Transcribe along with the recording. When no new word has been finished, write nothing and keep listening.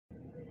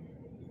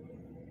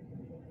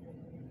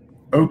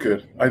Oh,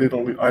 good. I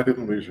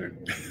didn't lose you.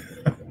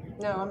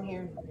 No, I'm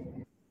here.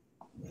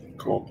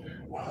 Cool.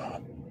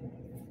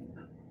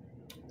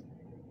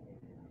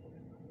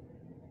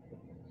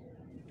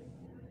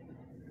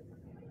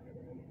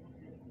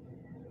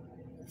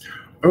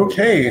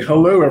 Okay,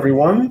 hello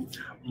everyone.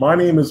 My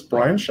name is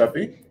Brian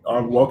Sheffy.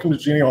 Welcome to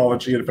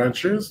Genealogy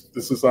Adventures.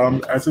 This is,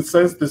 as it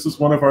says, this is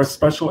one of our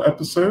special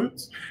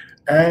episodes.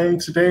 And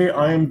today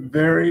I am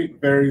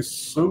very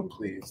so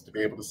pleased to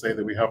be able to say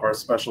that we have our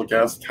special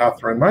guest,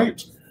 Catherine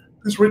Knight,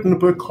 who's written a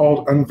book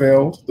called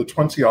Unveiled, the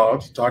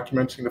 20-odd,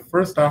 documenting the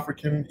first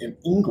African in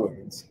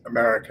England,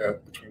 America,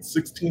 between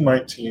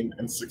 1619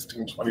 and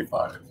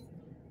 1625.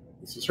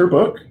 This is her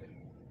book.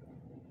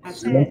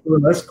 Zoom into a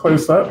nice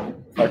close-up.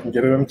 If I can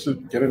get it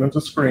into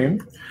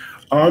screen.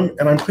 And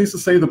I'm pleased to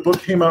say the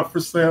book came out for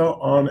sale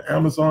on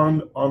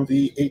Amazon on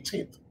the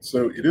 18th.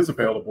 So it is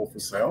available for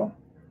sale.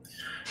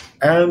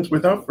 And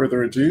without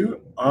further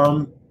ado,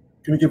 I'm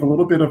going to give a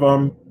little bit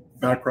of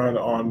background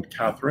on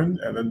Catherine,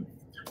 and then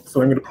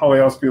so I'm going to probably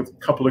ask you a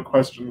couple of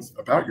questions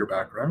about your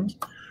background.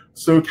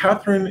 So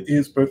Catherine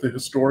is both a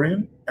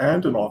historian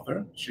and an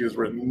author. She has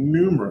written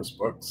numerous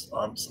books,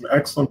 some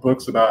excellent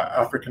books about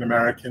African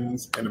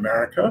Americans in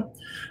America.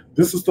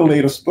 This is the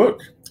latest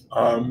book,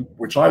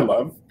 which I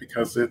love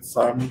because it's,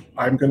 I'm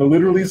going to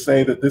literally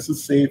say that this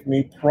has saved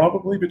me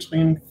probably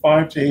between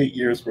 5 to 8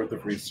 years worth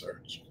of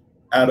research,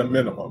 at a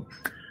minimum.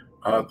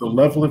 The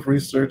level of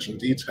research and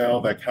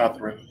detail that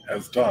Catherine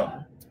has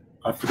done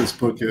for this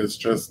book is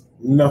just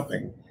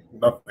nothing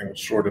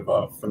short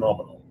of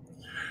phenomenal.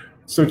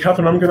 So,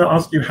 Catherine, I'm going to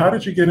ask you, how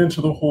did you get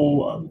into the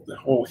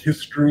whole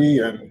history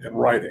and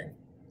writing?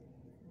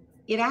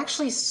 It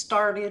actually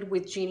started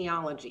with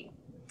genealogy.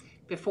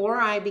 Before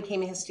I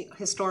became a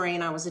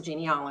historian, I was a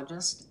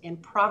genealogist,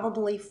 and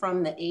probably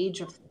from the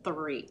age of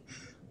 3,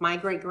 my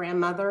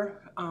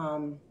great-grandmother,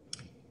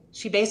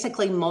 she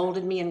basically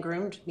molded me and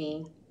groomed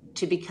me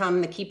to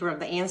become the keeper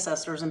of the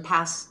ancestors and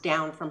pass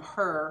down from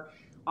her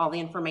all the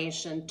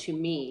information to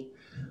me.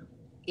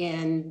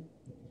 And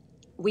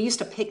we used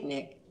to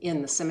picnic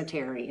in the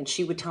cemetery, and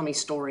she would tell me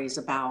stories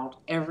about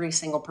every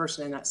single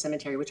person in that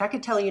cemetery, which I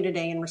could tell you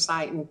today and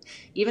recite, and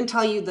even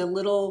tell you the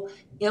little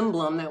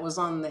emblem that was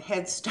on the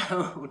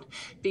headstone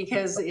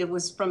because it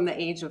was from the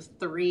age of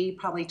 3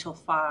 probably till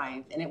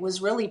 5, and it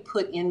was really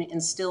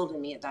instilled in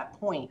me at that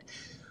point.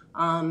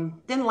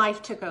 Then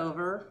life took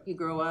over. You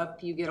grow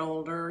up, you get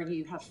older,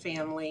 you have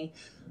family.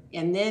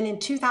 And then in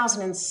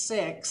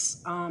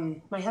 2006,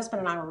 my husband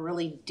and I were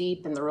really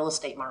deep in the real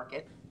estate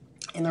market,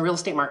 and the real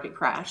estate market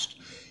crashed.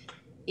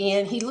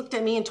 And he looked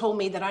at me and told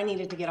me that I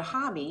needed to get a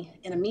hobby.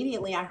 And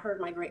immediately I heard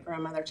my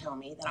great-grandmother tell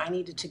me that I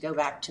needed to go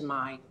back to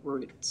my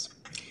roots.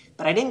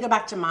 But I didn't go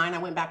back to mine. I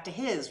went back to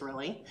his,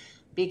 really,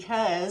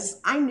 because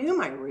I knew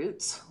my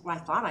roots. Well, I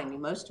thought I knew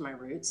most of my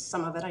roots.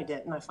 Some of it I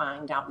didn't, I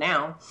find out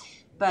now.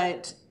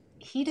 But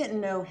he didn't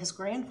know his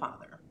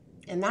grandfather.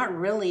 And that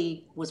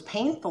really was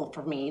painful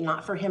for me,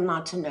 not for him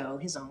not to know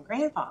his own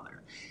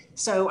grandfather.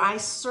 So I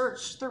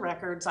searched the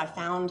records. I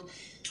found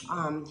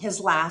his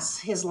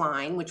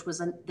line, which was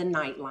the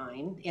Knight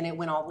line, and it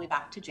went all the way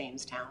back to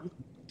Jamestown.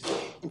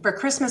 And for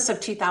Christmas of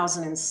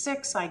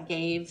 2006, I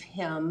gave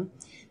him,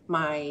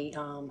 my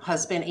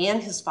husband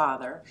and his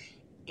father,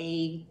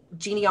 a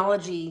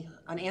genealogy,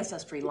 an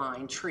ancestry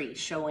line tree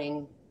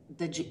showing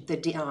the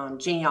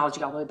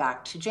genealogy all the way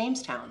back to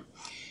Jamestown.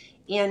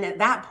 And at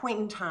that point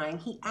in time,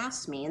 he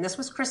asked me, and this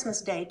was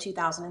Christmas Day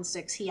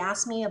 2006, he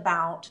asked me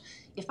about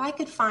if I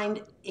could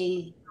find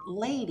a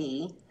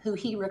lady who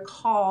he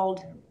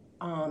recalled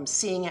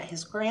seeing at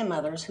his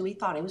grandmother's who he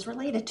thought he was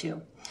related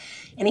to.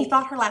 And he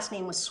thought her last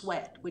name was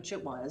Sweat, which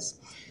it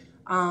was.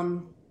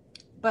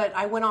 But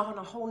I went off on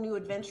a whole new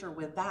adventure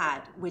with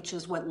that, which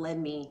is what led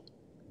me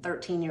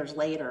 13 years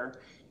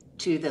later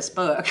to this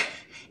book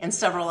and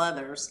several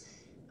others.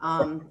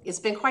 It's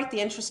been quite the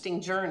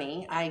interesting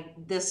journey.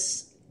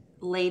 This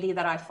lady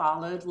that I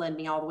followed led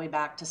me all the way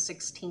back to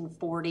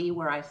 1640,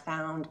 where I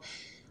found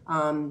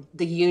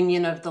the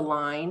union of the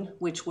line,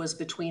 which was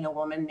between a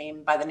woman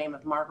named by the name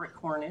of Margaret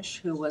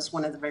Cornish, who was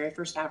one of the very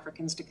first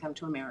Africans to come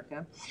to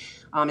America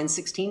in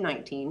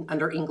 1619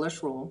 under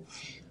English rule.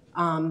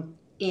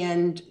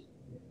 And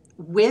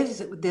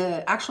with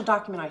the actual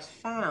document I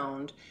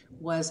found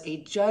was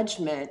a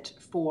judgment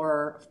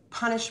for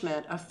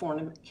punishment of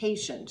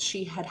fornication.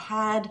 She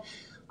had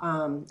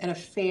an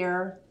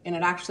affair, and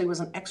it actually was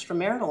an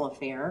extramarital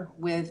affair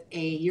with a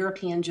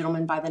European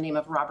gentleman by the name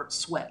of Robert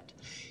Sweat.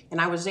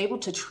 And I was able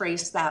to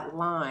trace that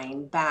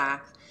line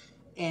back,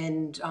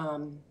 and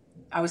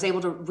I was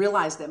able to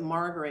realize that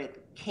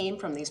Margaret came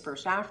from these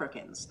first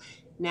Africans.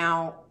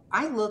 Now,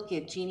 I look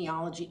at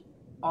genealogy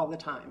all the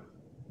time.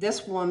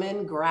 This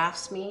woman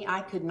grasps me.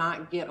 I could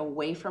not get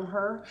away from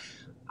her.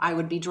 I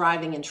would be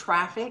driving in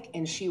traffic,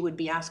 and she would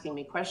be asking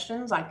me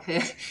questions.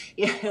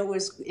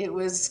 It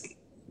was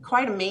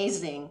quite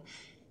amazing.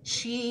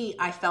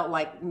 I felt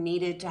like,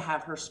 needed to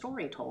have her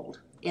story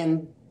told.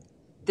 And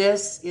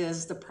this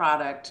is the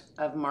product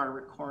of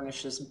Margaret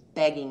Cornish's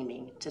begging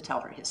me to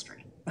tell her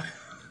history.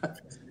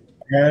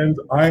 And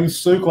I'm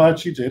so glad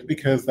she did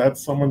because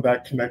that's someone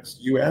that connects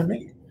you and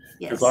me.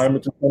 Because Yes. I'm a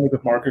descendant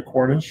of Margaret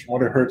Cornish.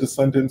 One of her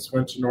descendants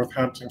went to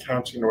Northampton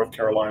County, North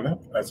Carolina,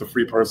 as a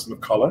free person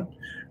of color,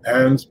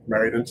 and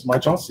married into my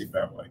Jossie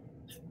family.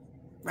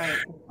 Right.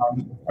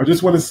 I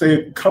just want to say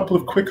a couple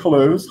of quick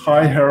hellos.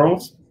 Hi,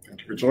 Harold.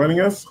 Thank you for joining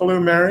us. Hello,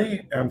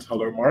 Mary, and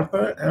hello,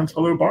 Martha, and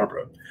hello,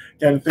 Barbara.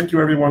 Again, thank you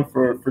everyone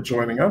for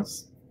joining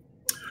us.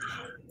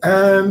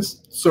 And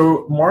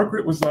so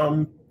Margaret was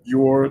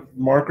your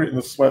Margaret and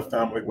the Sweat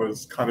family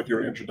was kind of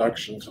your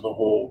introduction to the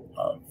whole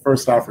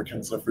first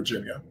Africans of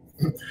Virginia.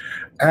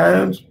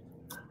 And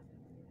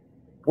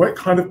what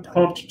kind of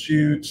prompted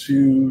you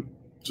to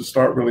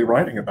start really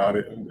writing about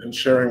it and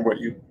sharing what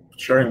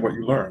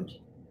you learned?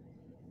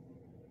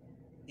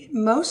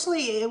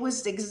 Mostly it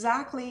was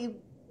exactly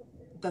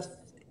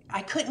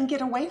I couldn't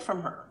get away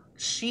from her.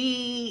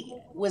 She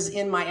was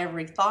in my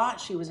every thought.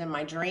 She was in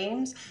my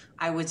dreams.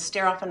 I would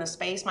stare off into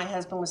space. My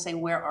husband would say,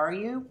 "Where are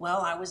you?"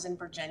 Well, I was in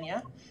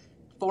Virginia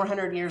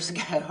 400 years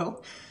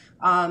ago.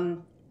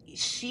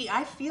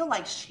 I feel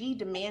like she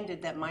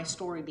demanded that my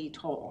story be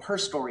told, her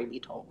story be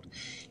told.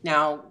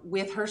 Now,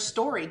 with her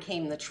story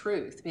came the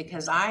truth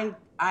because I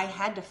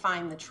had to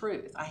find the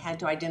truth. I had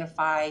to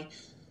identify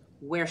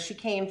where she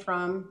came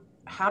from,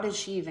 how did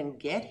she even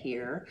get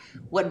here,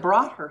 what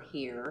brought her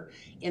here,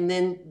 and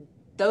then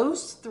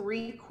those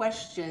three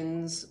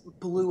questions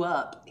blew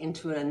up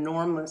into an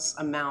enormous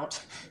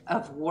amount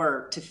of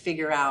work to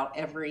figure out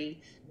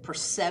every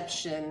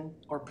perception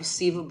or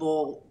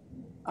perceivable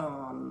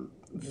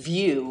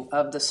view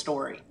of the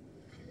story.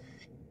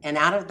 And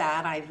out of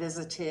that, I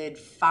visited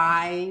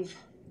 5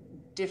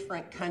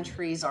 different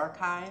countries'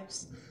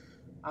 archives.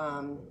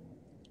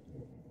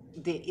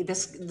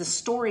 The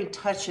story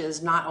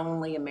touches not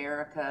only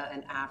America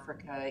and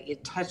Africa,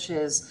 it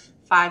touches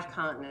 5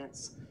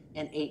 continents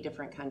and 8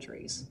 different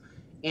countries.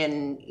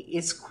 And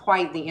it's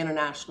quite the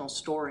international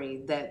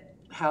story that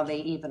how they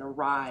even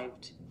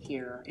arrived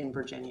here in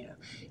Virginia.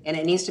 And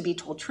it needs to be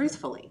told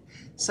truthfully.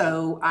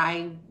 So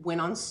I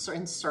went on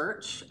in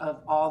search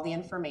of all the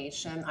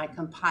information. I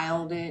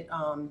compiled it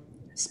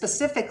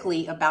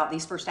specifically about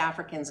these first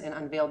Africans and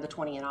Unveiled the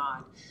 20 and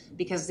Odd,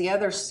 because the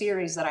other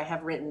series that I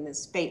have written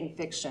is Fate and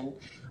Fiction,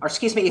 or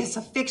excuse me, it's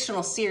a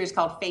fictional series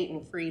called Fate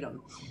and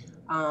Freedom.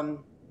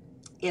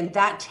 And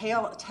that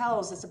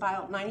tells, it's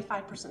about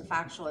 95%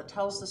 factual. It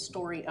tells the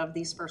story of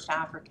these first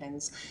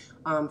Africans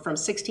from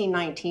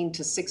 1619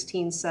 to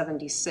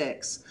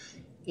 1676.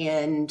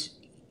 And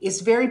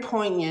it's very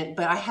poignant,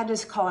 but I had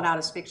to call it out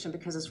as fiction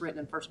because it's written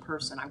in first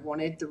person. I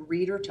wanted the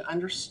reader to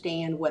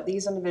understand what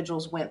these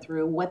individuals went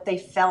through, what they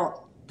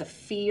felt, the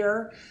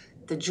fear,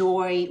 the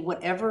joy,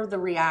 whatever the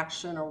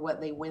reaction or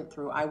what they went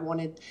through. I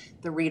wanted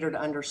the reader to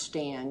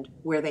understand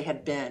where they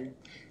had been.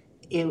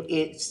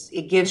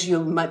 It gives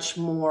you much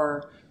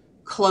more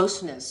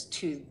closeness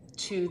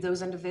to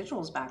those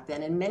individuals back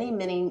then, and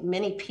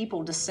many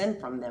people descend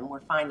from them, we're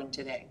finding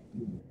today.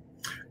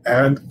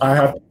 And I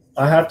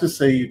have to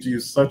say, you do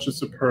such a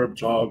superb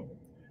job.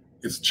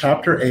 It's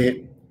chapter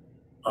 8.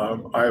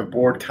 I have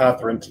bored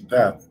Catherine to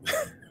death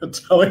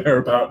telling her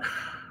about.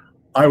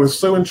 I was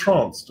so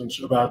entranced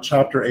about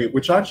chapter 8,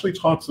 which actually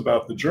talks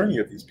about the journey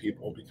of these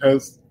people,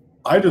 because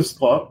I just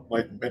thought,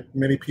 like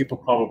many people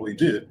probably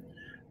did,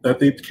 that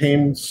they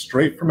came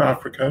straight from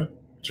Africa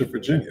to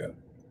Virginia.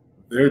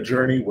 Their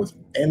journey was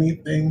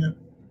anything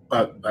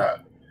but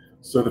that.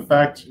 So the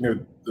fact,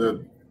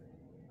 the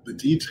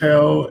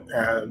detail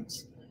and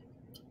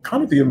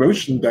kind of the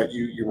emotion that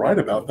you write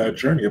about that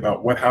journey,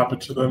 about what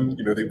happened to them.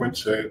 They went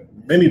to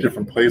many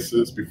different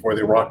places before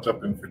they rocked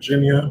up in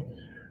Virginia,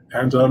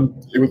 and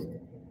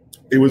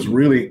it was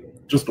really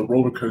just a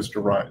roller coaster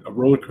ride. A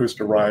roller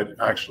coaster ride,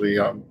 actually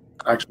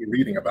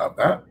reading about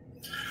that.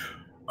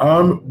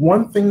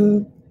 One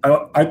thing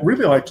I'd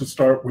really like to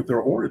start with their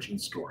origin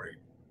story.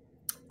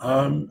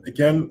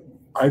 Again,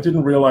 I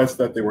didn't realize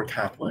that they were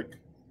Catholic.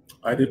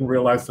 I didn't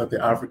realize that the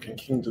African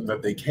kingdom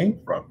that they came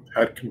from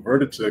had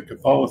converted to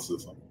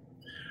Catholicism.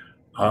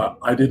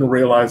 I didn't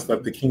realize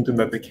that the kingdom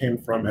that they came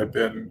from had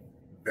been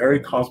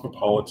very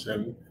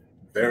cosmopolitan,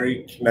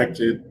 very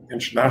connected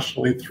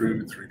internationally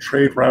through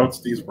trade routes.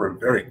 These were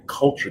very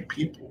cultured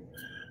people.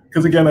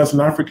 Because again, as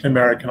an African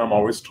American, I'm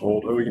always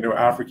told,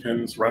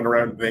 Africans run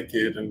around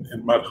naked in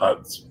mud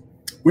huts,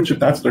 which if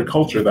that's their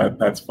culture,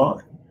 that's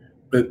fine.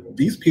 But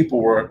these people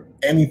were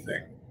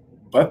anything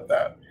but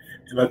that.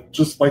 And I'd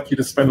just like you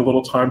to spend a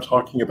little time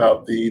talking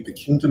about the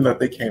kingdom that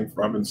they came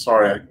from. And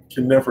sorry, I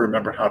can never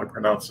remember how to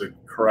pronounce it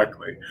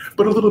correctly,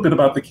 but a little bit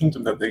about the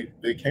kingdom that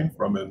they came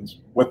from and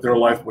what their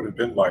life would have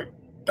been like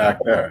back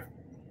there.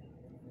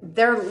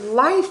 Their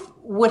life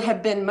would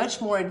have been much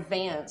more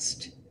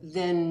advanced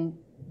than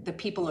the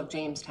people of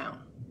Jamestown.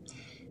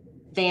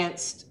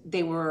 Advanced,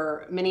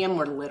 many of them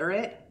were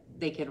literate.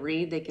 They could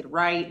read, they could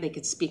write, they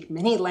could speak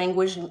many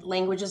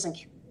languages,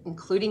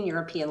 including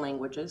European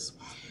languages.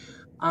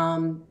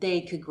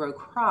 They could grow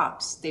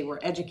crops. They were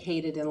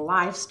educated in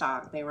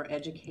livestock. They were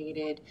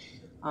educated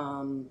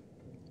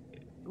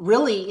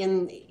really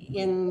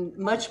in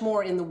much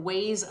more in the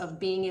ways of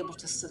being able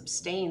to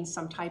sustain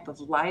some type of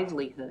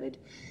livelihood,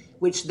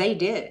 which they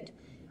did.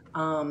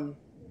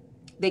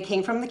 They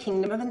came from the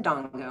kingdom of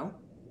Ndongo,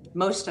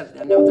 most of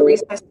them. Now, the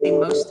reason I say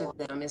most of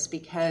them is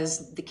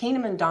because the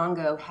kingdom of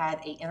Ndongo had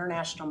an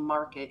international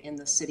market in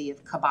the city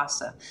of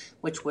Kabasa,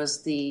 which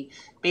was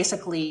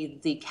basically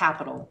the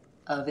capital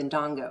of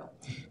Ndongo.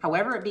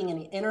 However, it being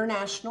an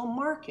international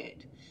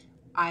market,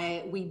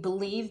 we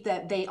believe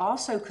that they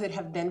also could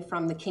have been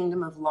from the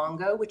kingdom of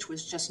Longo, which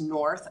was just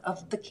north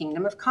of the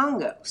kingdom of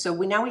Congo. So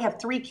now we have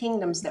three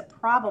kingdoms that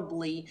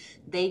probably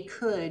they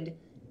could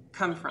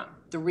come from.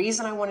 The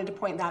reason I wanted to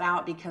point that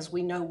out, because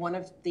we know one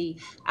of the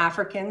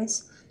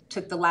Africans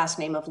took the last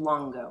name of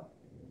Longo.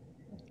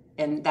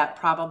 And that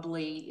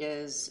probably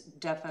is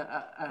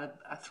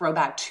a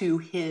throwback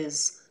to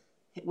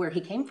where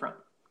he came from.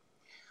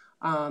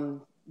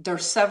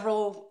 There's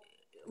several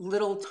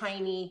little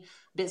tiny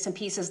bits and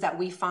pieces that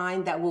we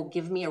find that will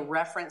give me a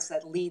reference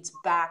that leads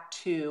back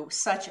to,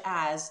 such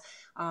as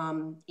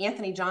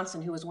Anthony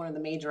Johnson, who was one of the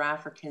major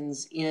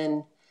Africans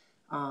in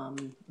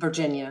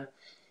Virginia.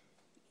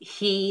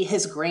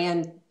 His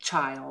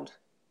grandchild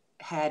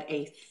had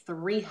a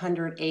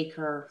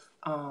 300-acre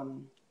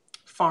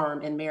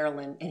farm in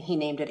Maryland, and he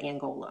named it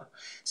Angola.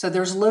 So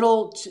there's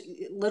little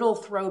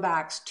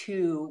throwbacks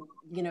to,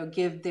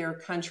 give their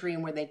country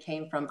and where they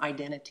came from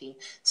identity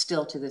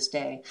still to this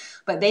day.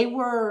 But they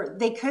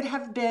could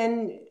have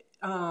been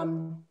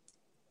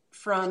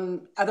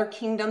from other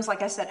kingdoms,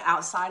 like I said,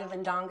 outside of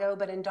Ndongo,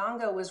 but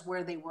Ndongo was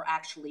where they were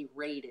actually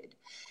raided.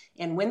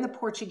 And when the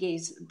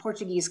Portuguese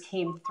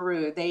came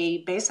through,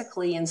 they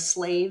basically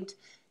enslaved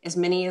as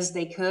many as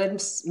they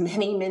could.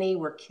 Many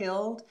were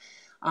killed.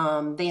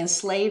 They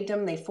enslaved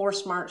them. They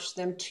force marched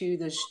them to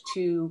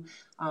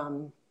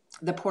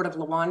the port of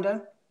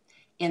Luanda,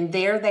 and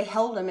there they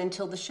held them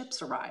until the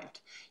ships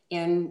arrived.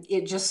 And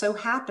it just so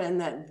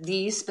happened that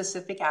these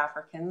specific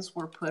Africans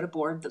were put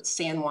aboard the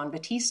San Juan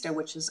Bautista,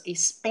 which is a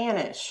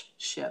Spanish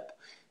ship,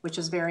 which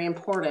is very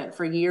important.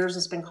 For years,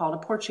 it's been called a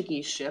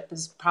Portuguese ship,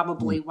 is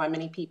probably why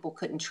many people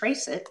couldn't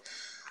trace it.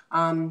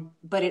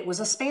 But it was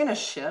a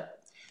Spanish ship.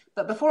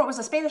 But before it was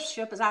a Spanish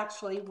ship,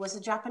 it was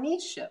a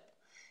Japanese ship.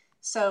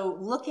 So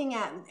looking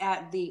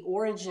at the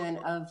origin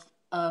of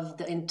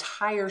the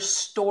entire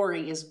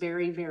story is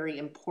very, very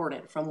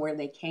important, from where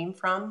they came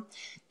from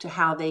to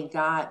how they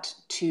got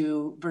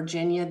to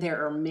Virginia.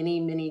 There are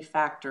many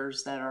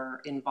factors that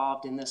are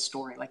involved in this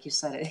story. Like you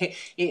said,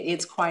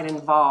 it's quite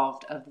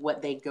involved of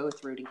what they go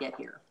through to get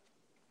here.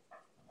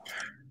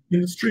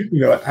 It's true,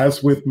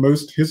 as with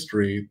most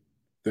history,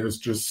 there's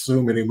just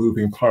so many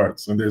moving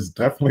parts, and there's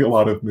definitely a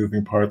lot of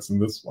moving parts in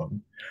this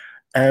one.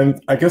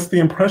 And I guess the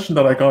impression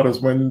that I got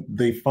is when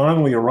they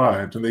finally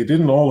arrived, and they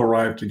didn't all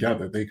arrive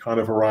together, they kind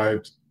of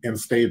arrived in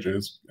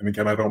stages. And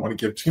again, I don't want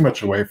to give too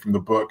much away from the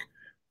book,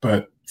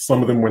 but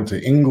some of them went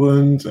to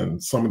England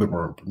and some of them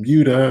were in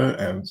Bermuda.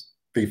 And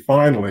they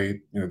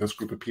finally, this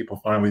group of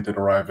people finally did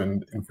arrive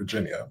in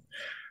Virginia.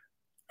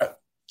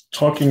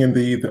 Talking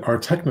in our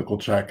technical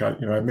check,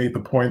 I made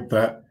the point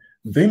that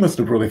they must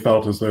have really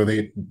felt as though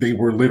they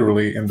were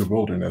literally in the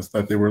wilderness,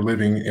 that they were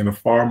living in a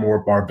far more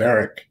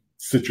barbaric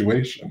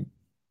situation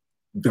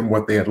than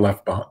what they had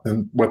left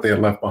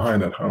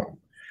behind at home.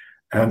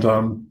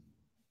 And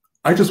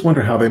I just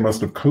wonder how they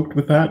must have coped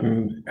with that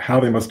and how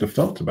they must have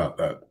felt about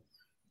that.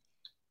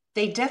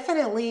 They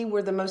definitely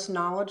were the most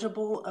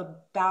knowledgeable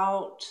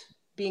about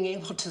being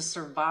able to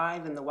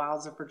survive in the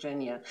wilds of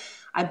Virginia.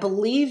 I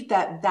believe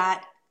that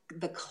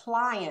the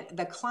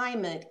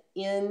climate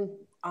in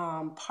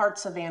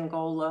parts of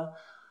Angola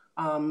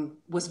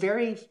was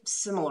very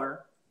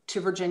similar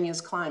to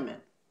Virginia's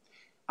climate.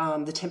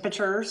 The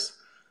temperatures,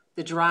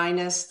 the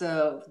dryness,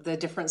 the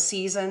different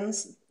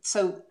seasons.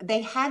 So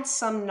they had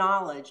some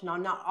knowledge. Now,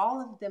 not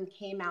all of them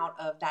came out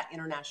of that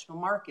international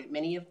market.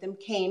 Many of them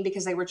came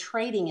because they were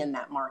trading in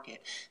that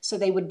market. So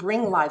they would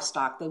bring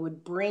livestock, they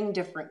would bring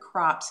different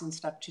crops and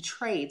stuff to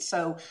trade.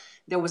 So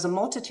there was a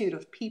multitude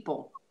of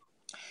people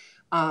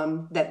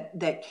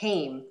that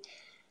came.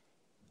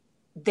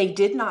 They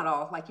did not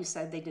all, like you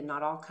said, they did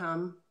not all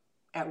come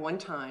at one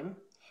time.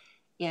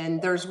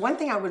 And there's one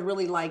thing I would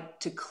really like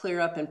to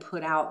clear up and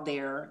put out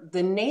there.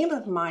 The name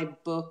of my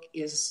book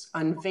is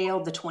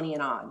Unveiled the 20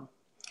 and Odd.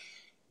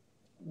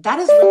 That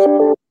is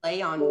really a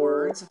play on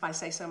words, if I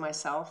say so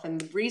myself.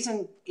 And the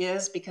reason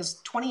is because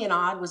 20 and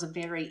Odd was a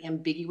very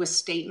ambiguous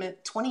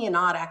statement. 20 and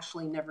Odd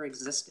actually never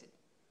existed.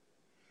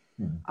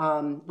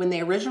 When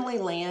they originally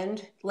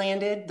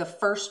landed, the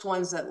first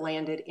ones that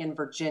landed in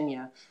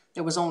Virginia,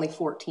 there was only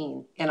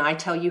 14. And I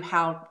tell you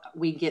how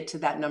we get to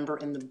that number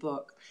in the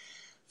book.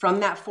 From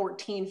that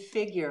 14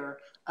 figure,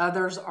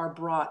 others are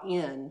brought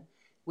in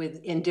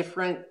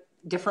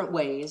different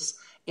ways,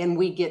 and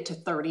we get to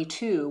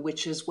 32,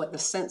 which is what the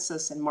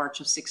census in March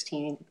of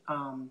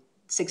 1619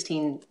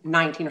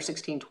 or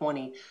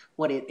 1620,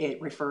 what it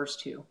refers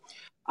to.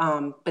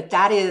 But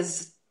that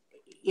is,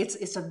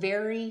 it's a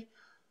very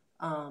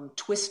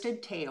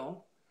twisted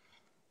tale,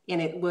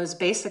 and it was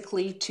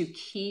basically to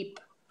keep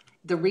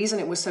the reason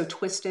it was so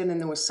twisted and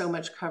there was so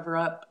much cover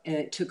up and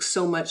it took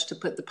so much to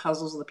put the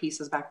puzzles and the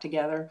pieces back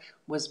together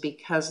was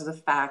because of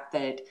the fact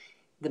that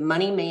the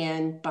money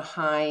man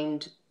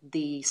behind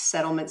the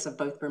settlements of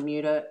both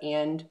Bermuda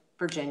and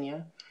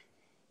Virginia,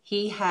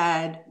 he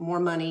had more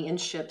money in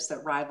ships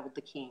that rivaled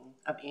the King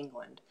of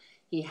England.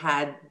 He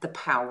had the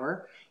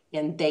power,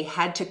 and they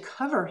had to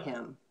cover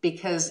him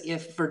because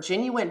if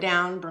Virginia went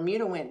down,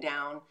 Bermuda went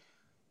down,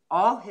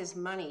 all his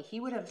money, he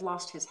would have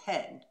lost his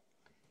head,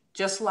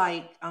 just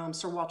like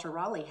Sir Walter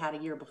Raleigh had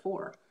a year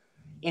before.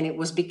 And it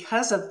was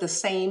because of the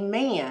same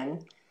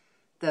man,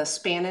 the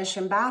Spanish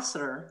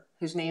ambassador,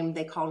 whose name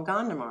they called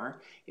Gondomar.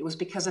 It was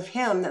because of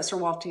him that Sir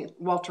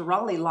Walter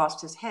Raleigh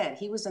lost his head.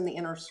 He was in the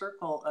inner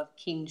circle of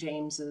King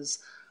James's,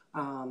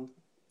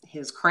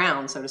 his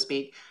crown, so to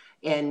speak.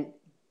 And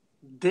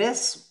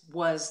this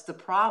was the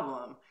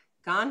problem.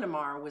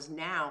 Gondomar was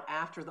now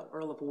after the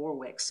Earl of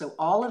Warwick. So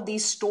all of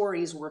these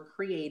stories were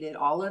created.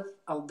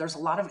 There's a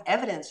lot of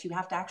evidence you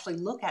have to actually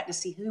look at to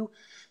see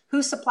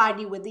who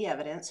supplied you with the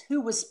evidence, who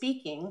was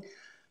speaking,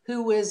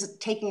 who was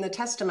taking the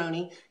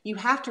testimony. You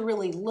have to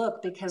really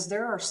look because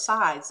there are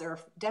sides, there are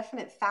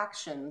definite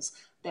factions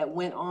that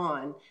went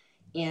on,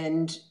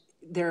 and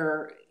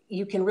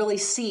you can really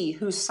see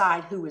whose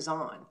side who is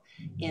on.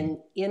 And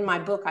in my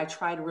book, I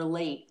try to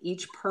relate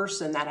each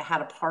person that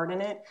had a part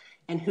in it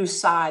and whose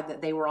side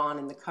that they were on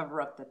in the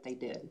cover up that they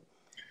did.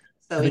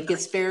 So it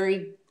gets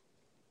very,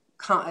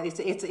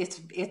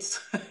 it's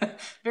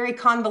very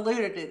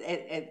convoluted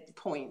at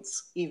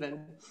points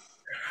even.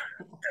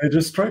 It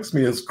just strikes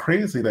me as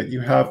crazy that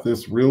you have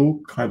this real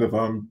kind of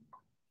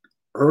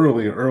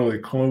early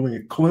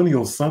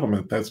colonial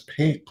settlement that's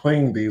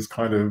playing these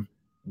kind of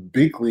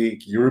big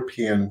league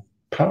European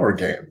power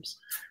games.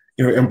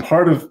 And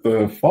part of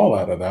the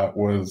fallout of that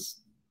was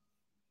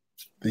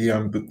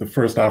the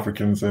first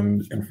Africans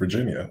in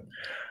Virginia.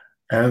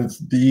 And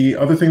the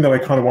other thing that I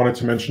kind of wanted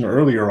to mention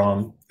earlier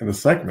on in the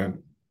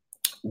segment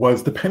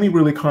was the penny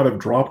really kind of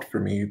dropped for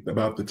me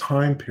about the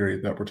time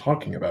period that we're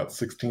talking about,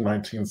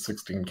 1619,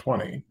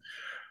 1620.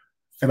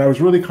 And I was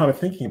really kind of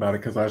thinking about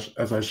it because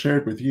as I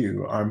shared with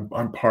you,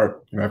 I'm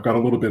part, I've got a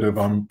little bit of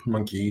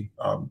Pamunkey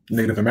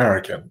Native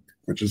American,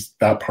 which is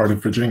that part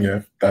of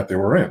Virginia that they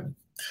were in.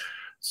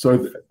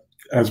 So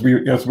as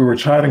we were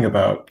chatting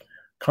about,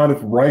 kind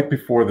of right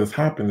before this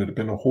happened, there had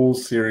been a whole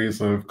series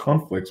of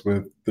conflicts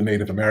with the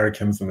Native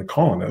Americans and the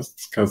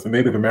colonists, because the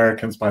Native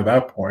Americans by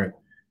that point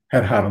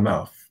had had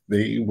enough.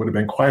 They would have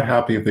been quite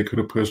happy if they could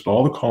have pushed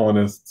all the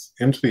colonists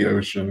into the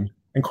ocean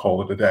and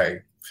call it a day,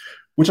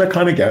 which I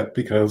kind of get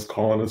because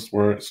colonists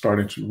were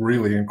starting to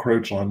really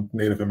encroach on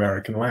Native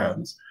American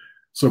lands.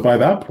 So by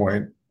that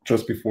point,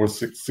 just before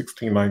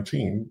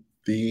 1619,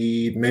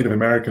 the Native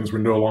Americans were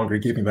no longer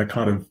giving that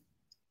kind of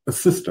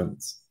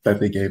assistance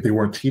that they gave. They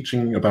weren't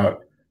teaching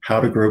about how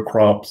to grow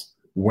crops,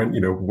 when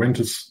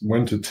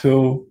to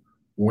till,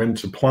 when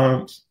to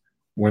plant,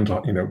 when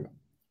to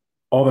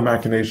all the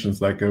machinations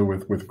that go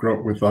with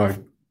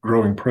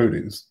growing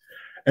produce,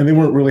 and they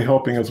weren't really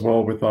helping as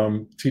well with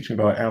teaching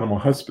about animal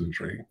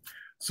husbandry.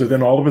 So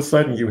then all of a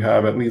sudden you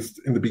have, at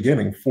least in the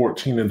beginning,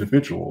 14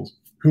 individuals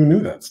who knew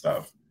that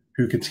stuff,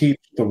 who could teach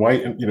the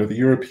white and the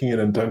European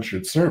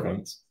indentured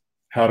servants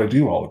how to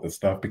do all of this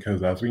stuff,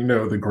 because as we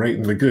know, the great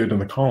and the good in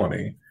the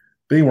colony,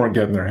 they weren't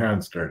getting their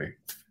hands dirty.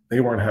 They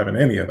weren't having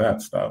any of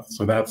that stuff.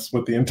 So that's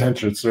what the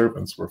indentured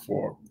servants were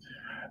for.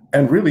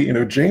 And really,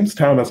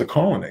 Jamestown as a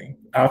colony,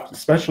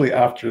 especially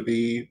after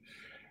the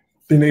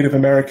Native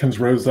Americans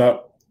rose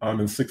up in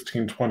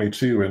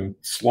 1622 and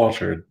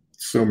slaughtered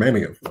so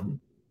many of them,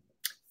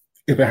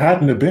 if it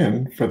hadn't have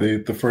been for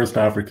the first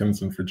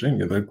Africans in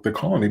Virginia, the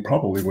colony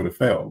probably would have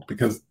failed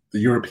because the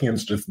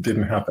Europeans just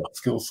didn't have that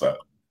skill set.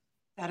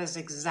 That is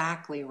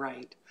exactly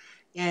right.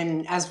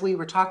 And as we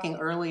were talking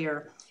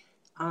earlier,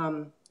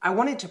 I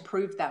wanted to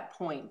prove that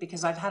point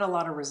because I've had a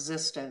lot of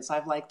resistance.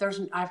 I've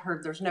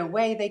heard there's no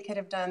way they could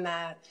have done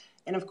that.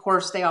 And of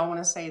course, they all want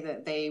to say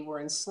that they were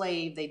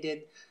enslaved. They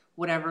did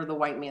whatever the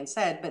white man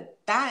said. But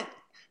that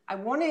I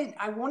wanted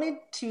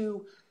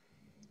to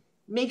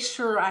make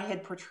sure I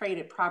had portrayed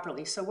it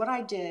properly. So what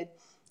I did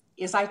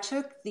is I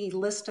took the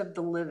list of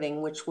the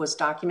living, which was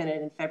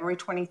documented in February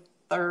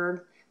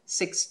 23rd,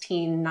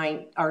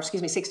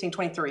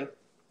 1623.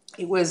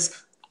 It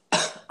was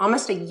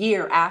almost a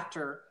year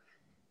after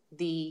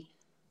the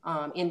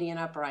Indian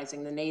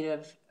uprising, the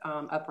Native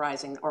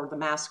uprising, or the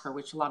massacre,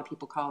 which a lot of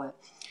people call it.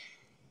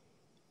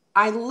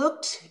 I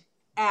looked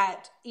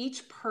at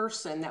each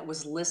person that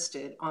was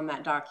listed on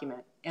that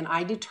document, and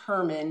I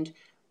determined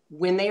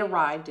when they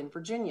arrived in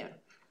Virginia.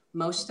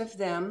 Most of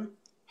them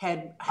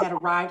had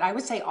arrived, I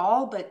would say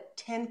all but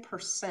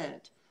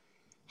 10%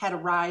 had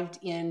arrived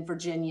in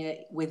Virginia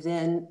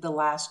within the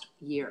last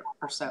year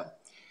or so.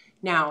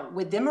 Now,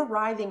 with them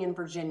arriving in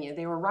Virginia,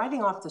 they were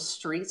arriving off the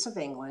streets of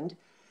England.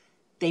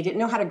 They didn't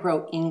know how to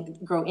grow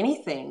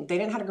anything. They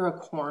didn't know how to grow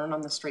corn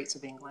on the Straits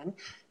of England.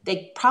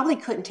 They probably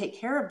couldn't take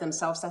care of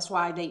themselves. That's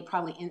why they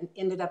probably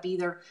ended up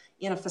either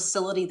in a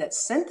facility that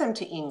sent them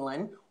to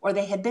England, or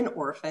they had been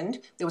orphaned.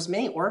 There was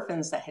many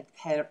orphans that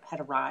had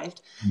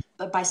arrived.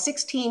 But by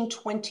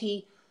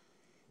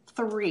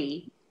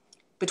 1623,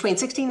 between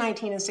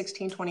 1619 and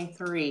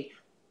 1623,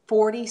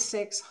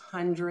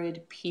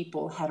 4,600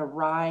 people had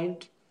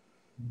arrived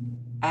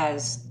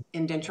as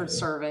indentured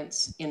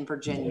servants in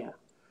Virginia.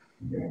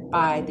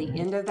 By the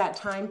end of that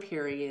time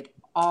period,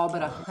 all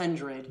but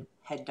 100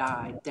 had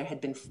died. There had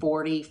been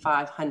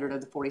 4,500 of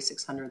the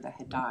 4,600 that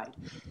had died.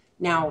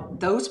 Now,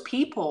 those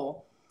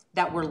people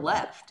that were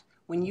left,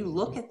 when you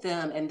look at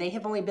them, and they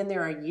have only been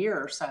there a year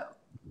or so,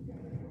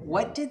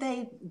 what did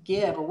they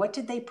give, or what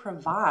did they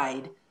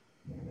provide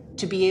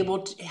to be able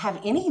to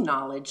have any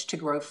knowledge to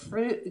grow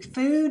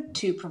food,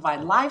 to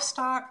provide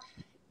livestock,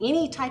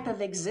 any type of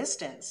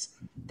existence?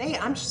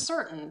 I'm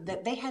certain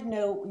that they had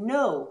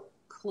no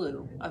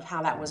clue of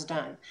how that was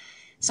done.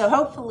 So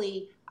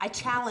hopefully I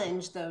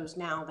challenge those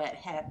now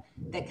that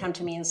come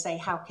to me and say,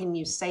 how can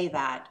you say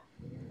that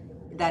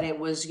it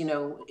was,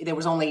 there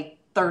was only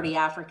 30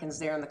 Africans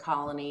there in the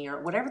colony,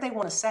 or whatever they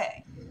want to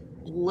say.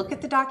 Look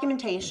at the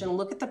documentation,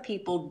 look at the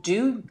people,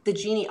 do the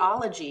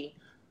genealogy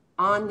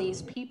on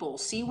these people,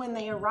 see when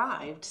they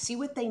arrived, see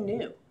what they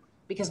knew,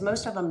 because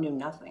most of them knew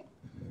nothing.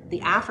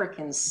 The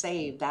Africans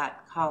saved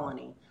that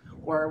colony,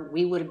 or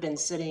we would have been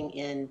sitting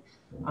in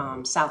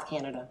South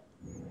Canada.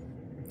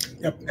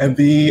 Yep. And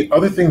the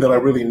other thing that I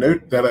really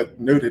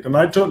noted, and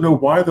I don't know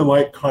why the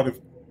light kind of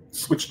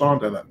switched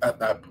on at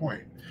that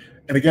point.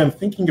 And again,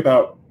 thinking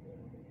about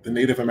the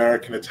Native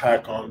American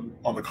attack on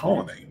the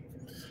colony,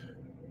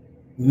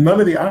 none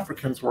of the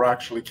Africans were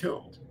actually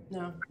killed.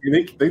 No. I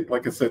mean, they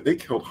like I said, they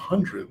killed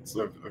hundreds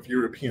of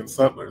European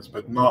settlers,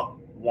 but not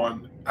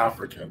one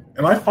African.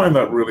 And I find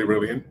that really,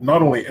 really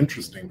not only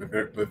interesting, but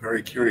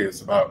very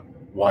curious about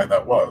why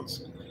that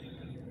was.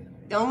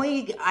 The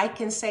only I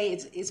can say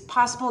it's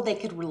possible they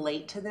could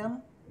relate to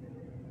them.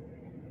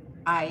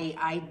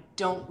 I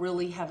don't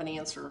really have an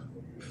answer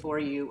for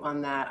you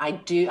on that.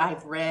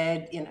 I've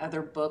read in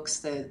other books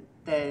that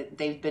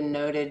they've been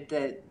noted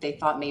that they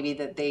thought maybe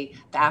that the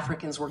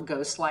Africans were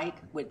ghost-like,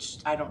 which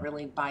I don't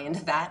really buy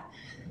into that.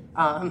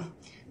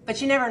 But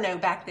you never know.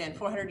 Back then,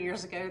 400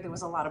 years ago, there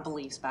was a lot of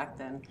beliefs back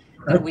then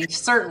that we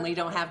certainly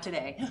don't have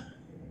today.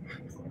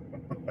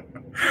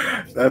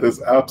 That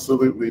is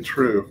absolutely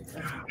true.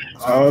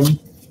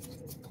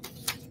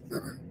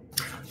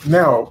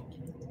 Now,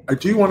 I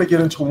do want to get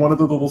into one of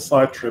the little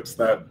side trips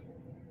that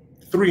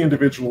 3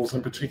 individuals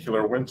in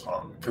particular went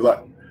on, because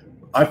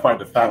I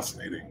find it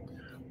fascinating.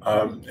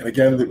 And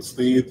again, it was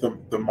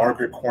the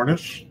Margaret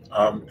Cornish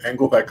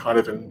angle that kind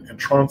of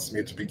entranced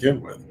me to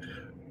begin with.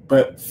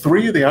 But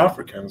 3 of the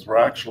Africans were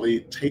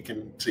actually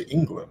taken to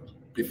England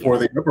before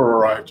they ever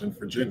arrived in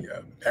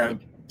Virginia. And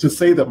to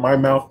say that my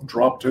mouth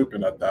dropped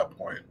open at that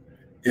point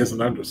is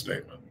an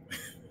understatement.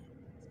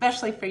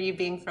 Especially for you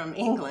being from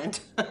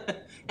England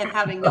and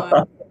having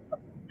gone.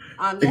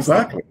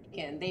 Exactly.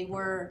 They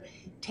were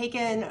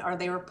taken, or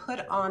they were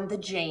put on the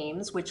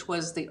James, which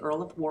was the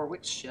Earl of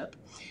Warwick's ship,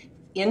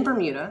 in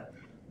Bermuda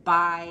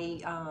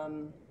by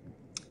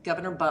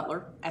Governor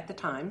Butler at the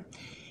time.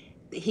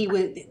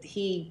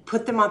 He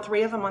put them on,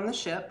 3 of them on the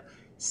ship,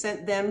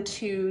 sent them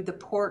to the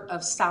port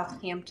of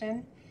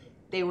Southampton.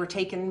 They were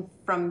taken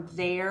from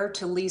there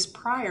to Lee's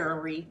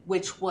Priory,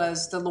 which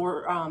was the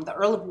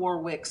Earl of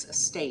Warwick's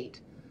estate.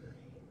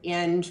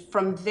 And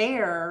from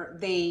there,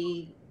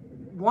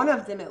 one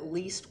of them at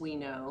least we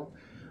know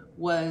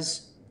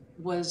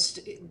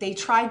they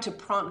tried to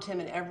prompt him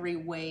in every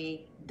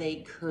way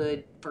they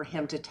could for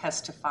him to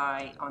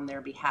testify on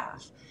their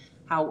behalf.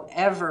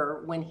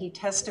 However, when he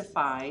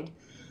testified,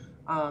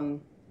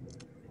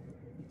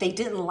 they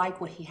didn't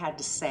like what he had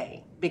to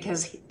say,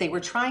 because they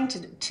were trying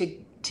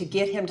to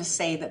get him to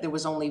say that there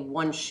was only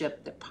one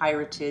ship that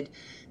pirated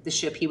the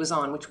ship he was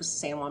on, which was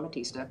San Juan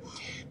Bautista.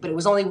 But it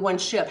was only one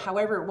ship.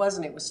 However, it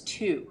wasn't. It was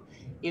 2.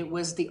 It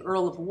was the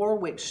Earl of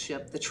Warwick's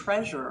ship, the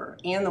Treasurer,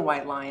 and the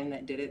White Lion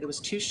that did it. There was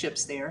 2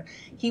 ships there.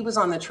 He was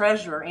on the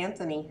Treasurer,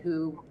 Anthony,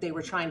 who they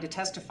were trying to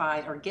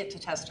testify or get to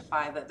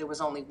testify that there was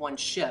only one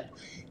ship.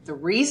 The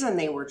reason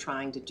they were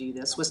trying to do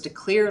this was to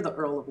clear the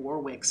Earl of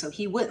Warwick so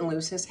he wouldn't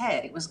lose his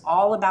head. It was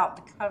all about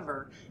the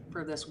cover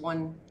for this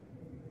one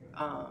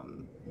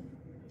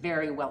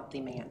very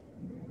wealthy man.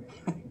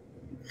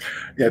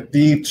 Yeah,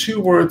 the 2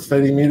 words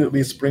that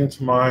immediately spring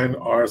to mind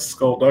are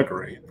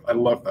skullduggery. I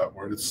love that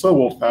word. It's so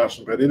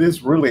old-fashioned, but it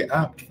is really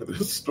apt for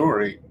this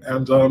story.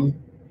 And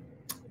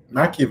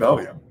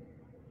Machiavellian,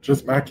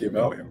 just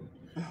Machiavellian.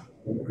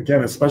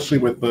 Again, especially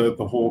with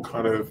the whole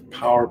kind of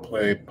power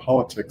play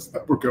politics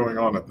that were going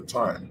on at the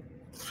time.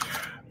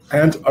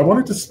 And I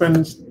wanted to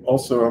spend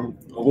also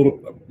a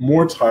little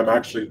more time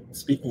actually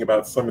speaking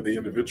about some of the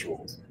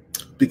individuals,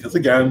 because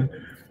again,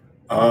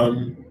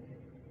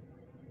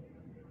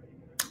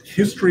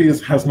 history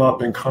has not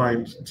been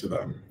kind to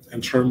them in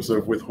terms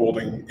of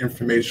withholding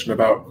information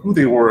about who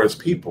they were as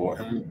people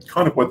and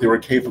kind of what they were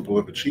capable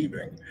of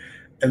achieving.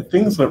 And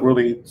things that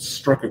really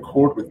struck a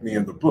chord with me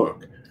in the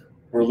book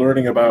were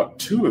learning about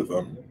two of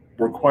them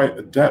were quite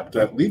adept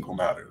at legal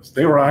matters.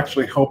 They were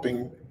actually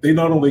helping, they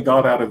not only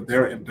got out of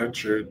their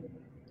indentured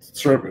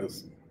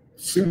service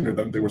sooner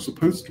than they were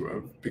supposed to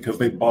have because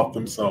they bought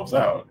themselves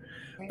out.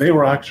 They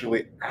were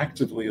actually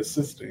actively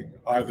assisting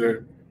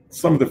either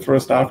some of the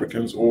first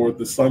Africans or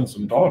the sons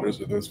and daughters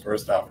of those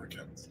first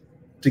Africans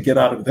to get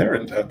out of their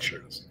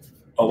indentures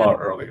a lot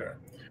earlier.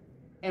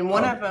 And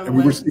one of them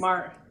was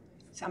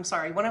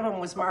one of them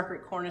was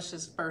Margaret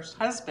Cornish's first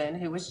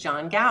husband, who was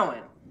John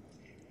Gowan.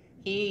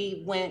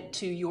 He went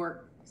to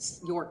York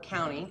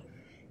County,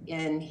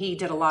 and he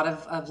did a lot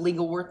of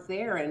legal work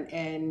there.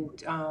 And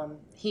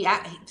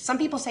some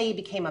people say he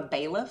became a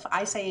bailiff.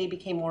 I say he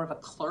became more of a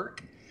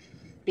clerk,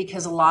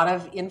 because a lot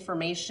of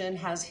information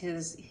has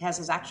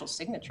his actual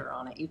signature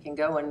on it. You can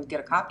go and get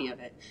a copy of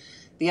it.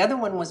 The other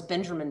one was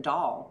Benjamin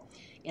Dahl,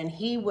 and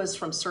he was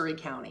from Surrey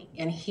County,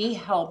 and he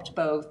helped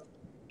both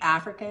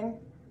African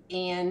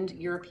and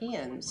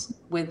Europeans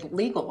with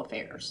legal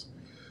affairs.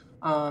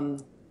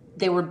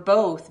 They were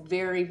both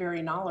very,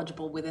 very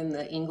knowledgeable within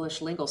the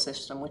English legal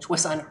system, which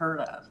was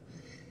unheard of.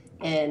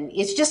 And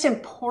it's just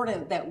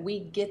important that we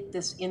get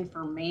this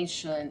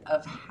information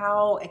of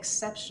how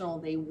exceptional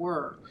they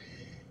were,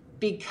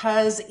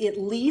 because it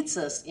leads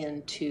us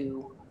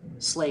into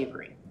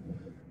slavery.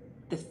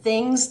 The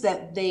things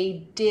that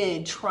they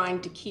did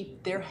trying to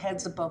keep their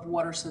heads above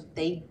water so that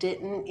they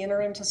didn't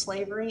enter into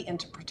slavery and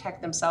to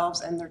protect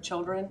themselves and their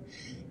children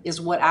is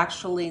what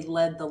actually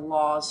led the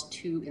laws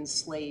to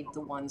enslave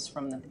the ones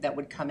that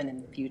would come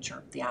in the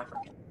future, the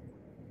African.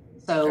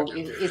 So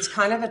it's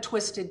kind of a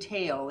twisted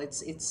tale.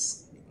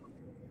 It's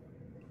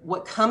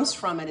what comes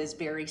from it is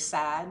very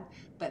sad,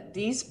 but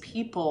these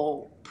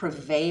people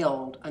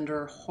prevailed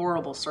under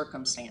horrible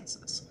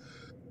circumstances,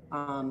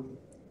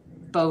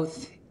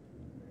 both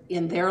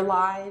in their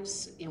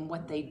lives, in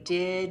what they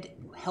did,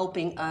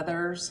 helping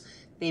others.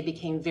 They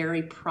became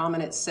very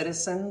prominent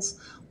citizens.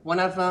 One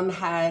of them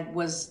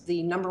was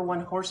the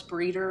 #1 horse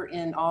breeder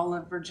in all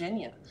of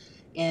Virginia,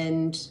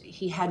 and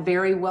he had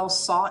very well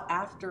sought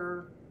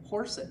after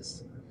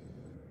horses.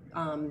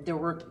 There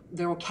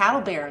were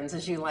cattle barons,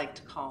 as you like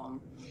to call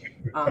them.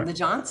 The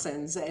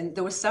Johnsons, and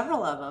there were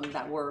several of them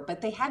that were,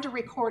 but they had to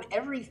record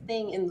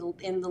everything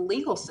in the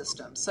legal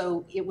system.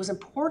 So it was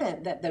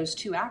important that those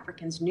two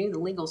Africans knew the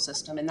legal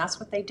system, and that's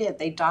what they did.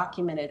 They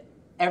documented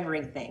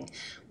everything,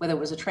 whether it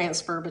was a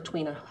transfer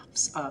between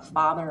a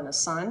father and a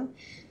son,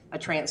 a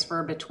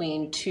transfer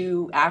between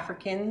two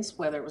Africans,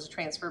 whether it was a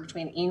transfer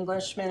between an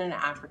Englishman and an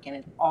African.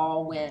 It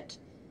all went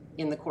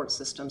in the court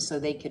system so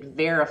they could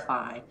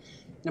verify,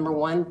 number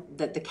one,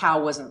 that the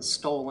cow wasn't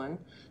stolen,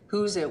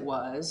 whose it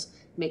was,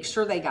 make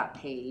sure they got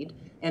paid.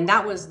 And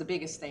that was the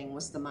biggest thing,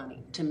 was the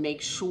money, to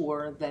make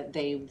sure that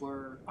they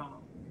were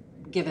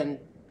given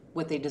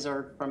what they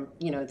deserved from,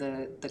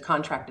 the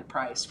contracted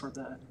price for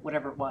the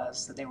whatever it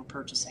was that they were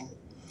purchasing.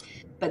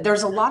 But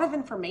there's a lot of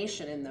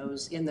information in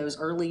those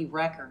early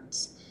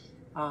records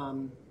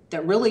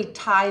that really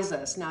ties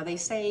us. Now they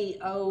say,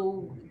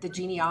 the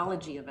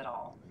genealogy of it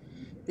all.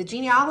 The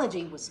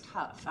genealogy was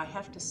tough, I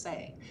have to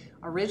say.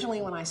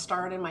 Originally, when I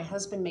started, my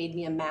husband made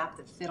me a map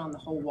that fit on the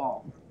whole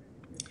wall.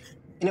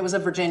 And it was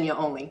of Virginia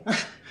only.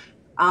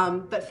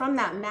 But from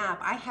that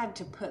map, I had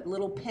to put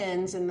little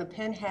pins. In the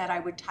pin head, I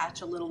would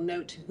attach a little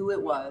note to who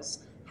it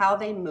was, how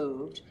they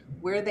moved,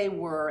 where they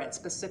were at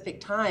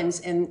specific times.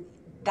 And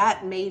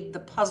that made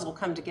the puzzle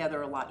come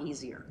together a lot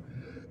easier.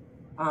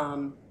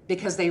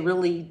 Because they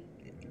really,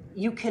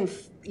 you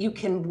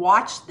can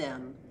watch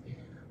them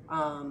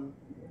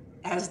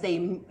as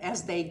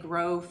they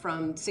grow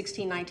from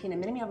 1619,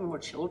 and many of them were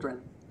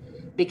children,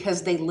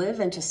 because they live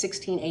into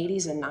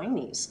 1680s and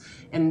 90s.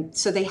 And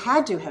so they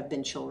had to have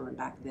been children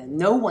back then.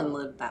 No one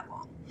lived that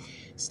long.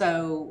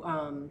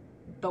 So,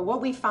 but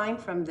what we find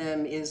from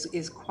them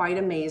is quite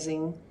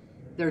amazing,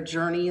 their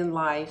journey in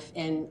life,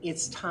 and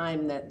it's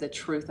time that the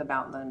truth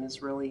about them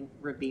is really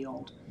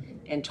revealed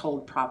and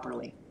told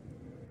properly.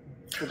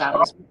 So that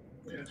was...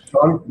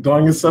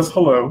 Danya says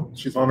hello.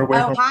 She's on her way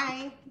home. Oh,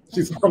 hi.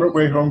 She's on her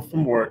way home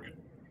from work.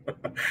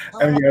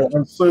 And yeah,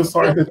 I'm so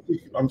sorry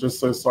I'm just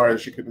so sorry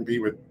she couldn't be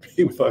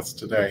with us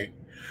today.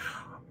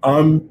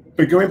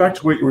 But going back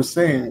to what you were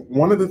saying,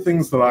 one of the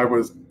things that I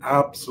was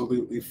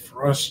absolutely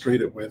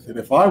frustrated with, and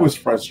if I was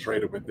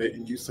frustrated with it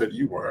and you said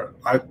you were,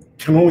 I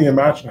can only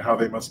imagine how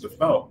they must have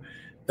felt,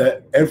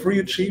 that every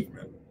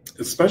achievement,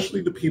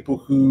 especially the people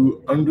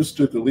who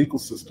understood the legal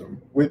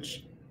system,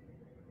 which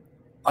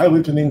I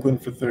lived in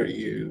England for 30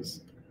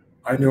 years.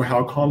 I know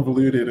how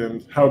convoluted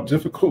and how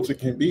difficult it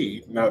can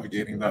be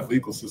navigating that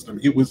legal system.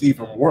 It was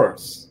even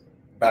worse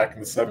back in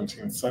the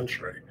 17th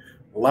century.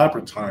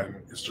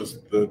 Labyrinthine is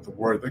just the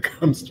word that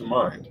comes to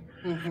mind.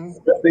 Mm-hmm.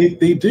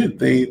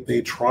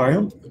 They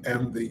triumphed,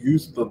 and they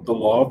used the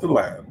law of the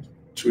land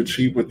to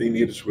achieve what they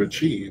needed to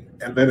achieve.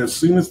 And then as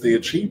soon as they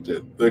achieved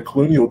it, the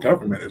colonial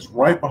government is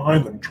right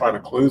behind them trying to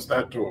close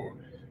that door,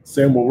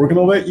 saying, well, we're going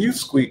to let you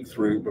squeak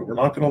through, but we're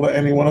not going to let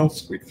anyone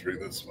else squeak through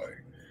this way.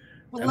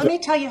 Well, let me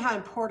tell you how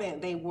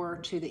important they were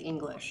to the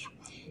English.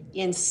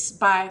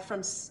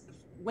 From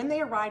when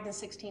they arrived in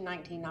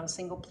 1619, not a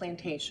single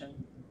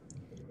plantation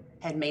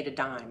had made a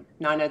dime.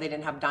 Now, I know they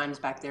didn't have dimes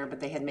back there, but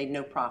they had made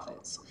no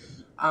profits.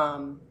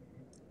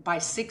 By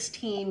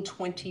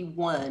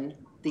 1621,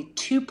 the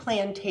two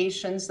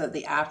plantations that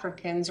the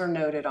Africans are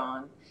noted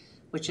on,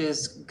 which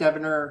is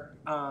Governor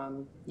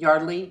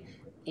Yardley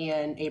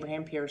and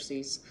Abraham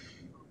Piercy's,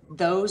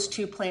 those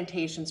two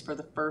plantations for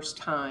the first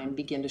time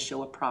begin to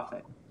show a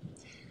profit.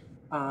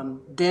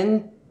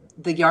 Then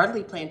the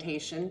Yardley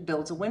plantation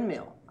builds a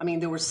windmill. I mean,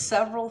 there were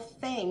several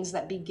things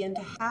that began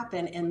to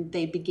happen and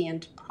they began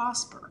to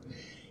prosper.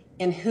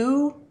 And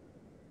who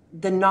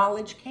the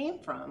knowledge came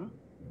from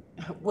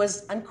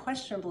was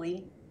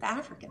unquestionably the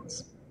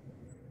Africans.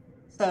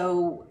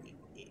 So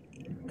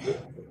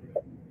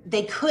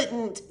they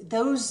couldn't,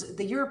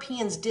 the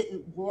Europeans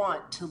didn't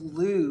want to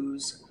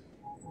lose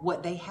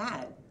what they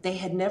had. They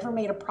had never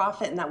made a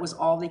profit, and that was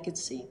all they could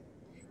see.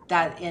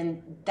 That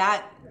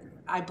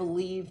I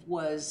believe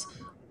was,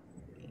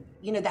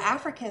 the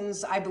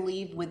Africans, I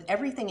believe, with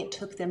everything it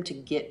took them to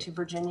get to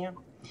Virginia,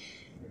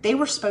 they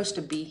were supposed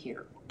to be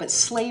here, but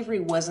slavery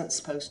wasn't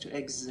supposed to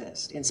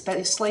exist. And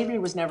slavery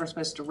was never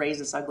supposed to raise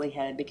its ugly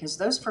head, because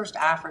those first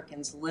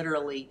Africans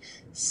literally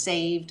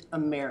saved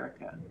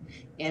America.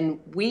 And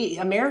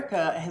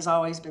America has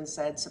always been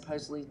said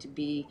supposedly to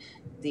be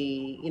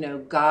the,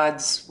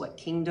 God's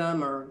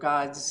kingdom, or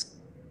God's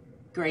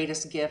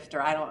greatest gift,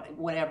 or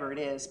whatever it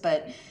is.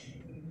 But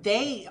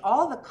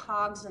all the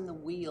cogs in the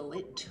wheel,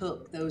 it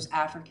took those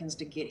Africans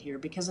to get here,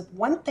 because if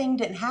one thing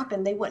didn't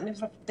happen, they wouldn't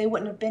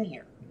have been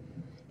here.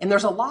 And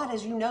there's a lot,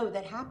 as you know,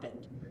 that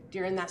happened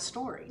during that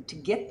story to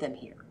get them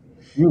here.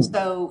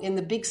 So in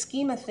the big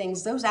scheme of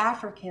things, those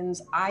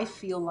Africans, I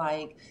feel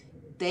like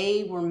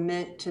they were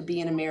meant to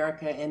be in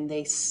America, and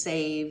they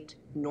saved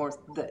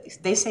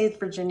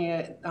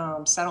Virginia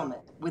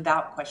settlement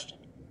without question.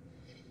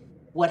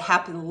 What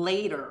happened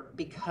later,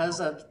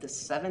 because of the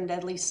 7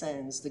 deadly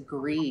sins, the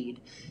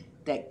greed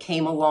that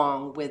came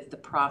along with the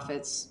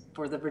profits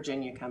for the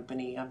Virginia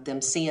Company, of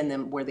them seeing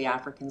them where the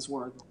Africans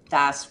were,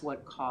 that's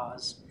what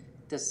caused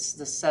the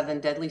 7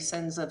 deadly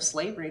sins of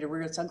slavery to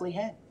rear its ugly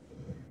head.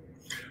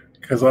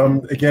 Because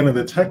again, in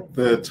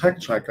the tech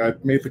check, I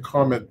made the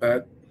comment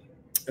that,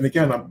 and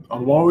again,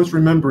 I'm always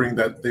remembering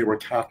that they were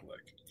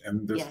Catholic,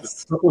 and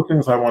there's a couple of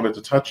things I wanted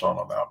to touch on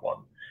that one.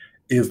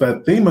 Is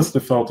that they must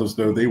have felt as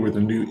though they were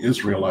the new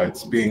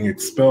Israelites being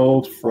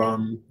expelled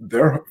from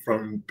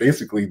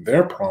basically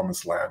their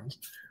promised land.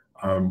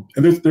 And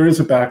there is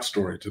a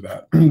backstory to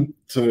that.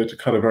 to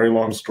cut a very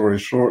long story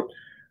short,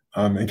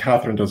 and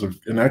Catherine does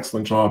an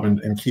excellent job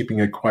in keeping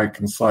it quite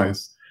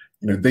concise.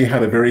 They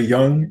had a very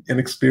young,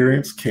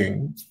 inexperienced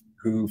king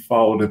who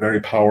followed a very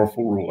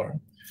powerful ruler,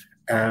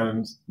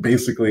 and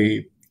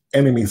basically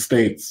enemy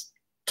states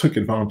took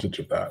advantage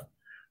of that.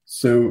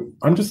 So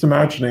I'm just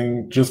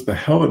imagining just the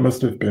hell it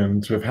must have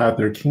been to have had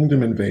their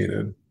kingdom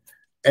invaded,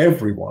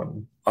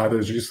 everyone, either,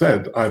 as you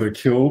said, either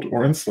killed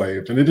or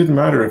enslaved. And it didn't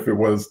matter if it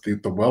was the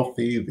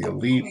wealthy, the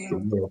elite, the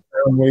royal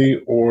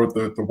family, or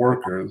the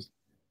workers.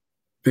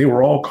 They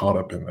were all caught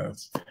up in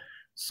this.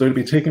 So to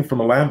be taken from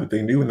a land that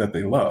they knew and that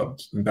they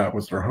loved, and that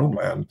was their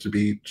homeland, to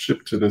be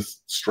shipped to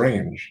this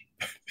strange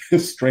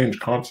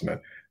continent.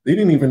 They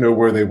didn't even know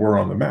where they were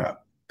on the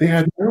map. They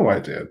had no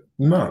idea,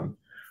 none.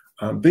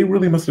 They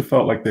really must have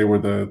felt like they were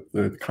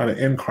the kind of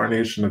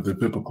incarnation of the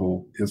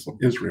biblical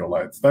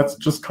Israelites. That's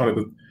just kind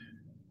of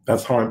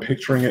that's how I'm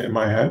picturing it in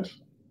my head.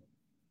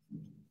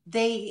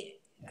 They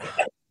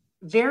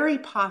very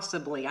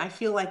possibly, I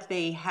feel like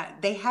they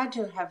had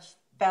to have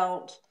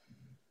felt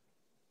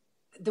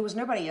there was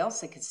nobody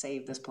else that could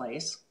save this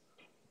place.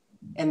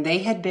 And they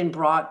had been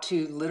brought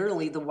to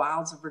literally the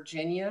wilds of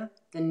Virginia.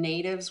 The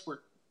natives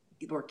were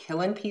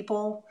killing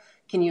people.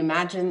 Can you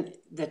imagine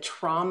the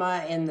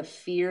trauma and the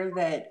fear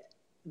that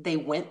they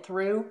went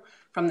through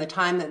from the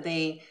time that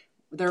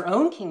their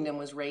own kingdom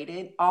was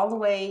raided all the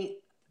way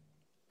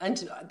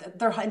into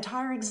their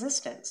entire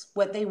existence,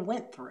 what they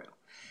went through?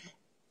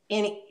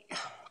 And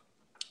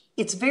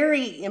it's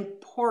very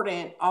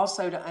important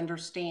also to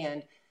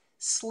understand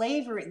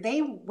slavery.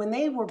 When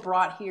they were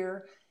brought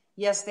here,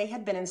 yes, they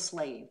had been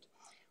enslaved.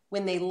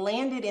 When they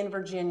landed in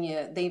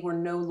Virginia, they were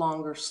no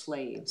longer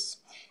slaves.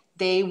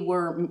 They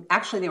were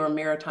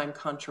maritime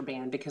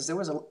contraband, because there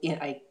was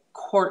a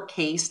court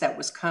case that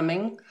was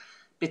coming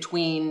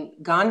between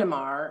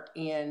Gondomar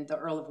and the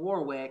Earl of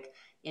Warwick.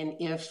 And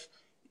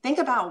think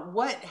about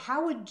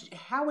how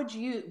would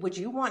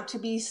you want to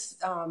be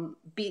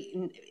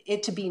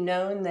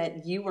known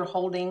that you were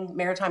holding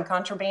maritime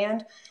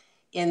contraband,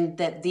 and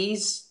that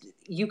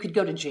you could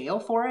go to jail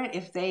for it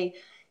if they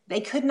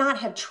could not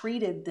have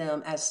treated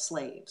them as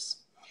slaves.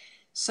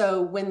 So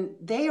when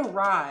they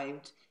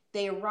arrived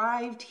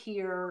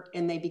here,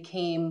 and they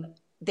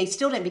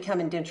still didn't become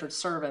indentured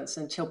servants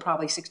until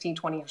probably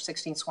 1620 or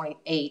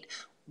 1628,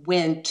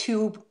 when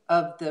 2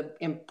 of the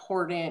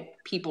important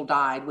people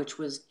died, which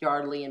was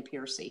Yardley and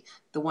Piercy,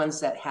 the ones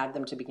that had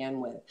them to begin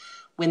with.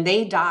 When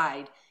they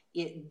died,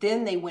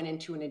 then they went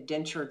into an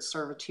indentured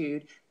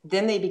servitude.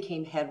 Then they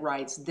became head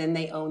rights. Then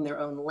they owned their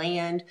own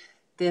land.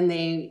 Then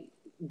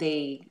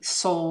they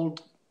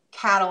sold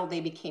cattle.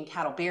 They became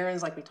cattle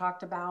barons, like we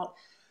talked about.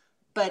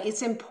 But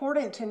it's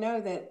important to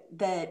know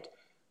that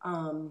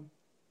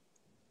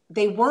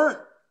they weren't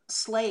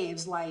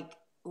slaves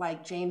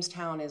like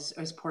Jamestown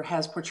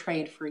has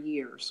portrayed for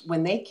years.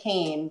 When they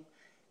came,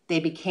 they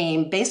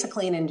became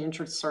basically an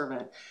indentured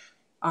servant.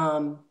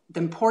 The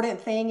important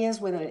thing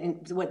is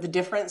what the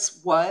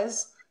difference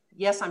was.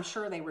 Yes, I'm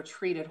sure they were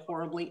treated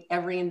horribly.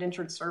 Every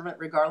indentured servant,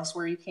 regardless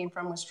where you came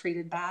from, was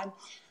treated bad.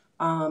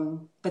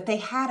 But they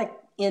had an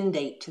end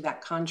date to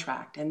that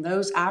contract, and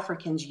those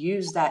Africans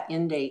used that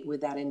end date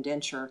with that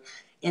indenture,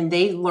 and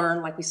they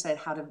learned, like we said,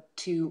 how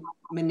to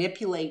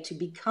manipulate to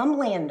become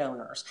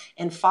landowners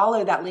and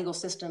follow that legal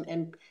system,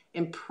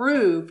 and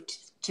proved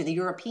to the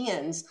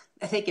Europeans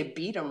that they could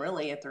beat them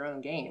really at their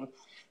own game,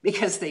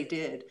 because they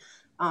did.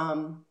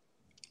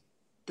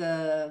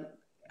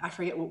 I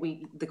forget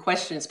the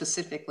question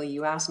specifically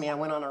you asked me. I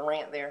went on a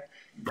rant there.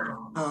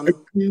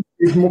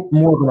 It's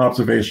more of an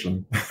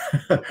observation.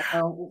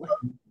 Oh.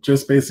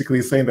 Just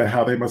basically saying that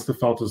how they must have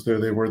felt as though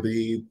they were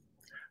the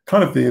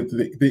kind of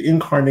the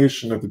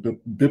incarnation of the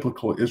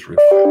biblical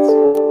Israelites.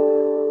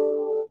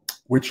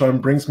 Which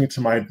brings me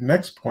to my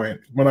next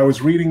point. When I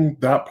was reading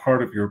that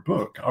part of your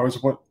book, I was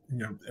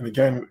and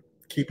again,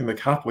 keeping the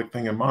Catholic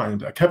thing in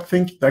mind, I kept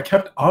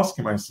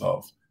asking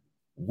myself,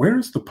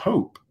 where's the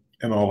Pope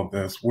in all of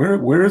this?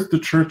 Where is the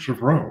Church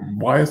of Rome?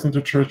 Why isn't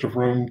the Church of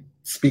Rome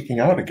speaking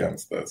out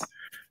against this?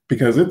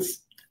 Because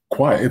it's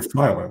quiet, it's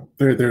silent.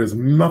 There is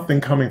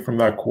nothing coming from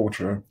that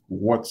culture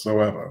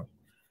whatsoever.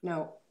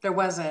 No, there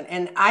wasn't.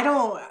 And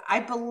I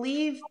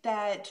believe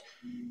that,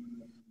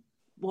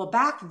 well,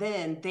 back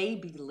then they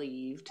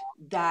believed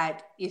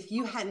that if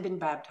you hadn't been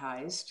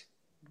baptized,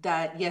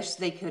 that yes,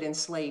 they could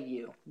enslave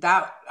you.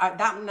 Now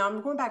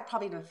I'm going back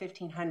probably to the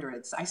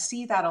 1500s. I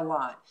see that a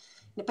lot.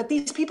 But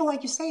these people,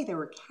 like you say, they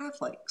were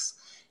Catholics.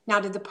 Now,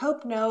 did the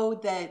Pope know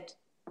that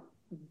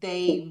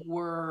they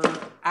were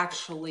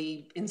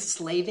actually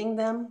enslaving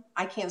them?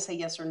 I can't say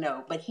yes or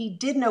no, but he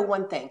did know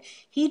one thing.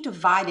 He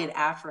divided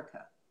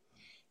Africa,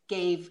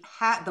 gave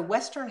the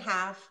western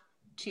half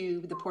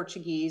to the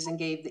Portuguese and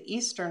gave the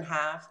eastern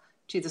half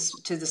to the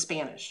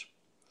Spanish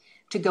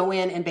to go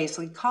in and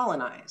basically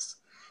colonize.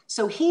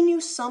 So he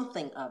knew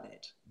something of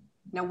it.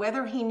 Now,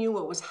 whether he knew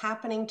what was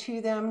happening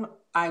to them,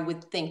 I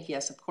would think,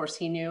 yes, of course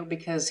he knew,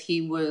 because he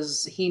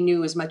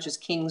knew as much as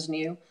kings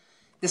knew.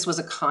 This was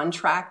a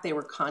contract. They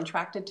were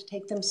contracted to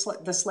take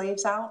the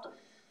slaves out.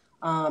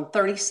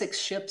 36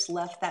 ships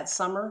left that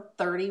summer.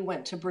 30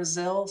 went to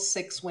Brazil.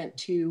 6 went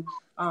to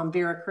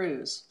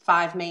Veracruz.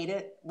 5 made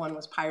it. 1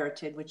 was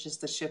pirated, which is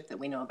the ship that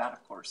we know about,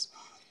 of course.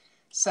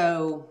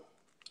 So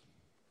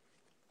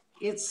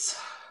it's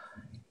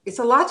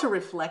a lot to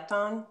reflect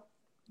on.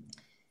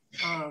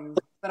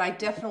 But I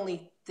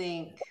definitely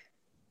think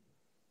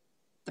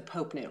the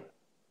Pope knew.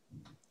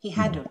 He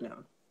had to have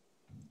known.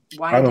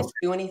 Why didn't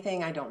he do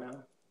anything? I don't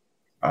know.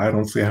 I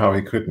don't see how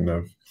he couldn't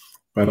have.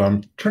 But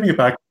turning it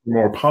back to a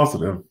more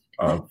positive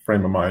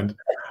frame of mind,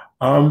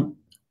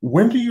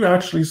 when do you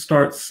actually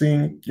start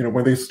seeing,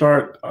 when they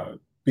start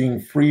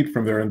being freed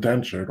from their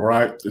indentured,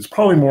 it's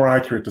probably more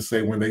accurate to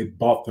say when they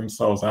bought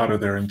themselves out of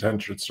their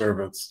indentured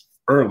service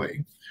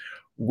early.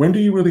 When do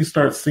you really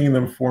start seeing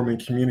them forming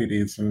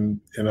communities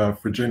in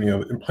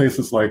Virginia, in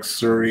places like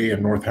Surrey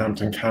and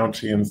Northampton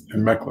County and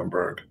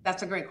Mecklenburg?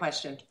 That's a great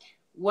question.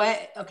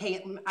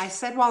 Okay, I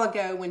said a while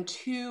ago when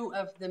 2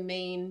 of the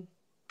main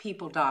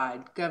people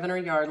died, Governor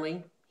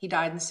Yardley, he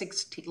died in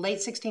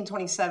late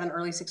 1627,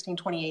 early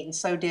 1628, and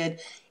so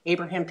did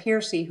Abraham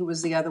Piercy, who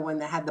was the other one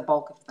that had the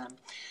bulk of them.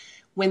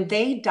 When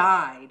they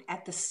died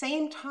at the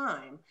same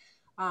time,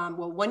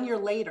 1 year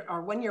later,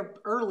 or 1 year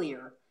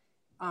earlier,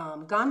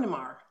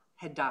 Gondomar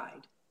had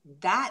died.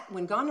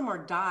 When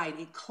Gondomar died,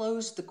 it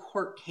closed the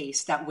court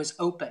case that was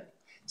open.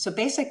 So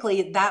basically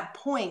at that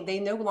point, they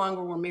no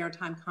longer were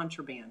maritime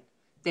contraband.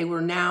 They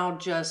were now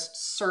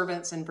just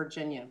servants in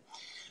Virginia.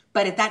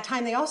 But at that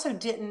time, they also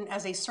didn't,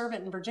 as a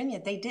servant in Virginia,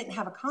 they didn't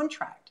have a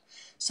contract.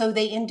 So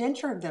they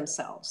indentured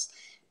themselves,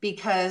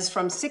 because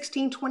from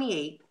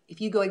 1628, if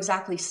you go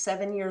exactly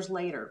 7 years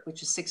later,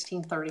 which is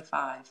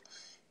 1635,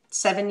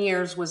 7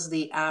 years was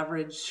the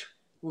average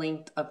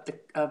length of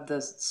the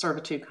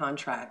servitude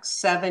contracts.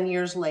 7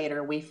 years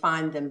later, we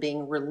find them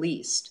being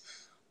released.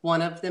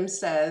 One of them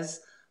says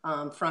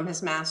from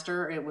his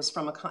master, it was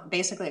from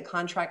basically a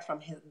contract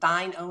from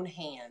thine own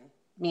hand,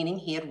 meaning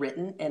he had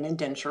written an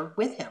indenture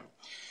with him.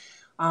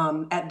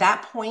 At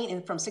that point,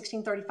 and from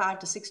 1635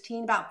 to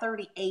about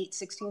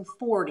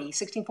 1640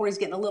 is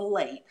getting a little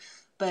late,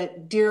 but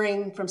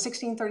from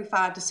 1635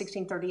 to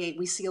 1638,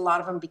 we see a lot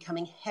of them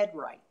becoming head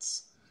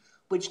rights,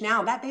 which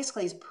now that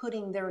basically is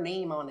putting their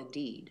name on a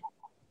deed,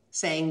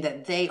 saying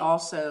that they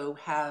also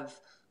have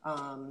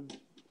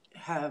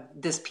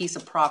this piece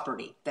of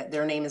property, that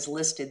their name is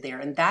listed there.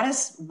 And that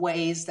is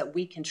ways that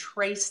we can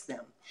trace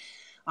them,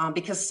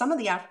 because some of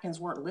the Africans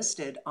weren't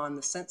listed on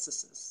the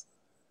censuses.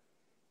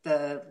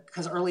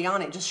 because early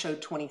on it just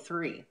showed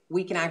 23.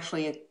 We can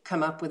actually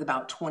come up with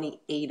about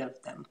 28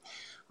 of them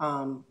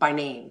by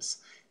names.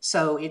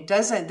 So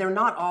they're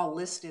not all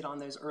listed on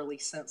those early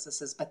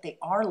censuses, but they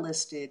are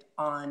listed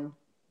on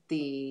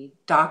the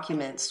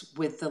documents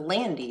with the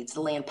land deeds,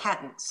 the land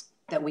patents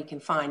that we can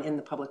find in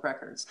the public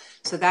records.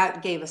 So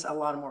that gave us a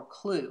lot more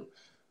clue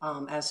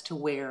as to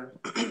where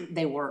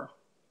they were.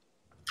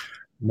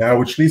 Now,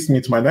 which leads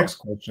me to my next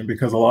question,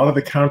 because a lot of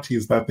the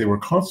counties that they were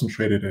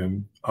concentrated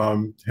in,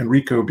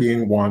 Henrico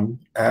being one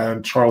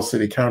and Charles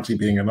City County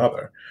being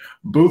another,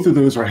 both of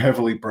those are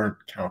heavily burnt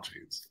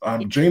counties.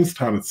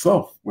 Jamestown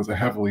itself was a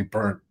heavily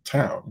burnt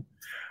town.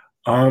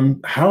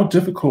 How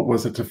difficult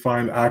was it to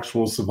find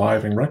actual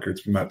surviving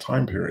records from that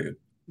time period?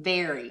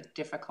 Very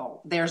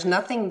difficult. There's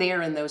nothing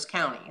there in those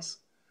counties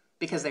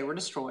because they were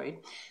destroyed.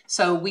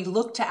 So we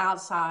look to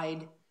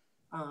outside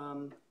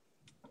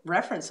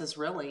references,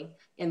 really.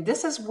 And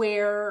this is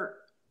where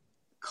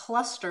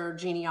cluster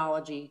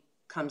genealogy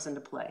comes into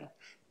play.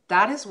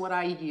 That is what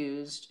I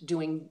used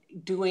doing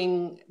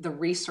the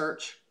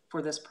research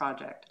for this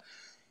project.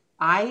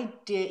 I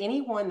did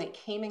anyone that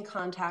came in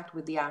contact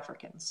with the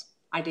Africans,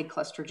 I did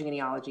cluster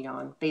genealogy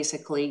on,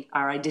 basically,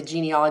 or I did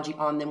genealogy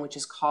on them, which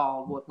is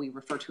called what we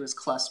refer to as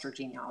cluster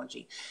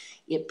genealogy.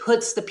 It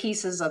puts the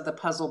pieces of the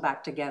puzzle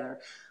back together.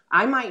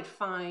 I might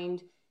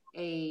find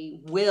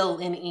a will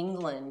in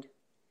England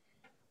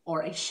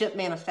or a ship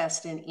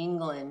manifest in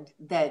England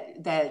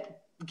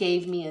that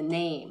gave me a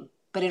name,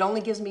 but it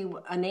only gives me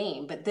a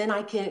name. But then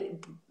I can,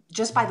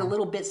 just by the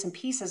little bits and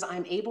pieces,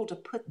 I'm able to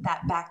put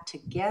that back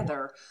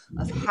together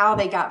of how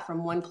they got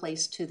from one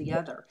place to the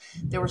other.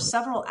 There were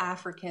several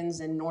Africans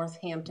in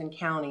Northampton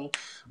County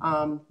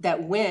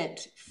that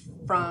went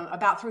from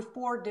through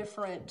 4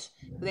 different,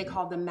 they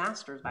called them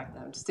masters back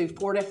then, through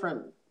 4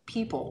 different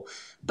people.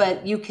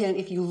 But you can,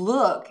 if you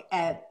look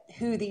at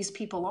who these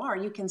people are,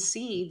 you can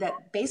see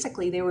that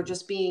basically they were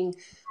just being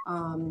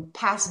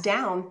passed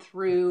down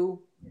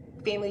through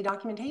family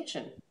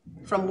documentation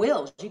from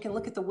wills. You can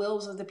look at the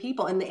wills of the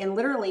people and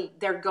literally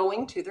they're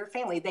going to their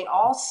family. They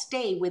all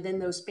stay within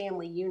those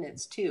family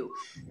units too.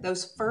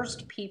 Those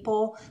first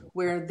people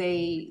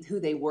who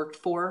they worked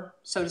for,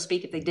 so to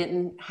speak, if they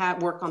didn't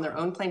work on their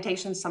own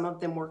plantations, some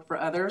of them worked for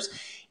others.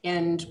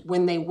 And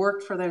when they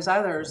worked for those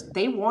others,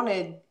 they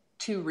wanted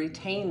to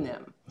retain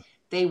them.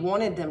 They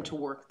wanted them to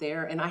work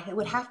there. And I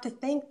would have to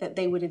think that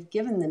they would have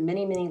given them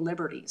many, many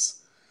liberties.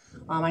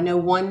 I know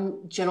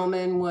one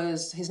gentleman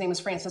his name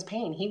was Francis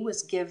Payne. He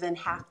was given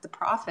half the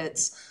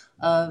profits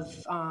of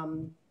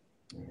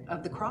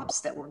the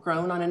crops that were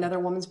grown on another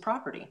woman's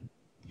property.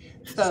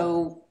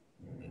 So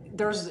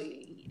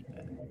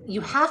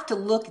you have to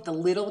look at the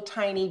little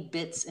tiny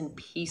bits and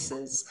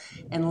pieces,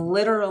 and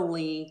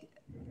literally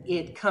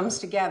it comes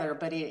together.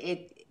 But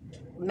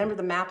remember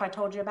the map I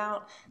told you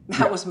about?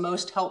 That was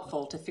most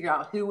helpful to figure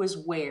out who was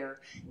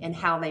where and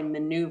how they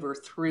maneuver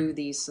through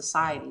these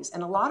societies.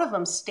 And a lot of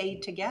them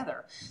stayed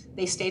together.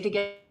 They stayed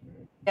together.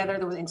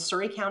 There was in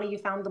Surrey County, you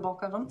found the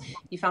bulk of them.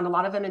 You found a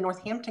lot of them in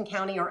Northampton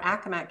County or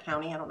Accomack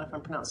County. I don't know if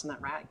I'm pronouncing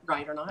that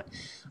right or not.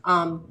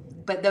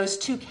 But those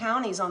 2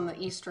 counties on the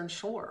eastern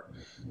shore,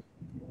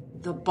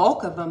 the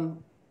bulk of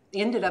them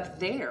ended up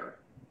there.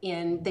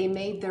 And they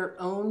made their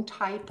own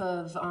type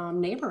of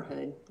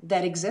neighborhood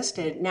that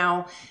existed.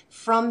 Now,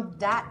 from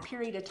that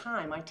period of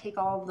time, I take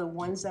all the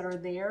ones that are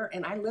there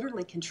and I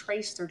literally can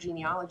trace their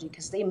genealogy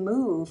because they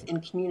move in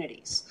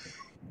communities.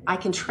 I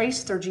can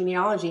trace their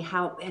genealogy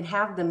and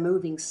have them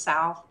moving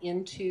south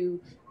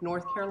into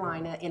North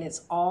Carolina, and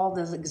it's all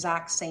the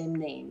exact same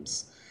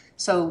names.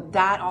 So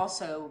that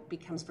also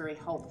becomes very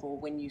helpful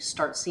when you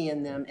start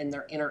seeing them and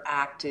they're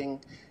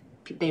interacting.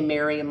 They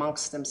marry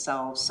amongst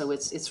themselves. So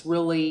it's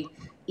really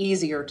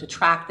easier to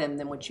track them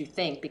than what you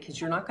think, because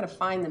you're not going to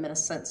find them in a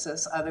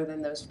census other than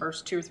those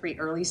first 2 or 3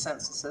 early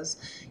censuses.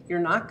 You're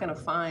not going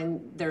to find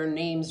their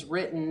names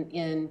written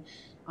in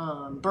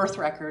birth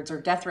records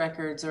or death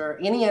records or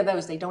any of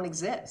those. They don't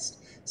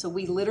exist. So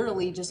we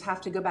literally just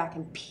have to go back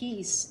and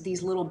piece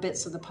these little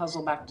bits of the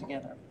puzzle back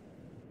together.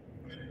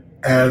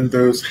 And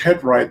those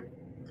headright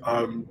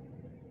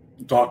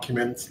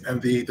documents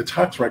and the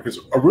tax records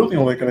are really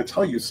only going to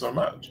tell you so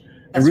much.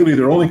 And really,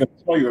 they're only going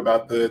to tell you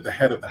about the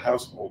head of the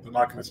household. They're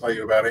not going to tell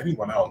you about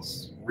anyone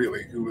else,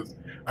 really, who was,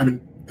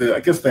 I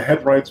guess the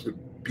headrights would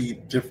be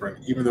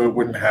different, even though it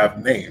wouldn't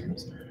have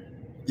names.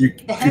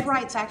 The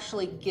headrights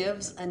actually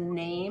gives a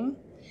name.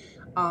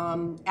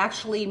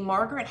 Actually,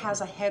 Margaret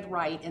has a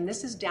headright, and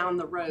this is down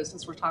the road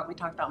since we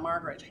talked about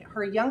Margaret.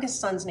 Her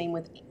youngest son's name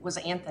was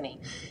Anthony.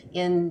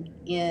 In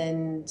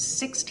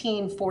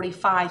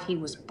 1645, he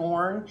was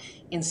born.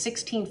 In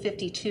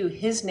 1652,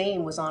 his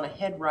name was on a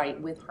headright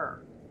with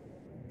her,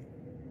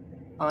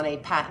 on a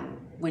patent,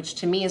 which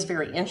to me is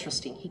very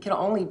interesting. He could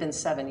have only been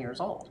 7 years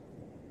old,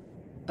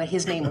 but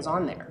his name was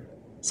on there.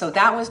 So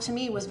that was, to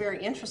me, was very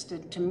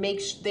interesting to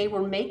they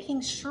were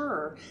making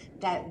sure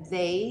that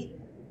they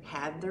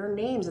had their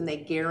names and they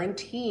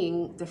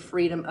guaranteeing the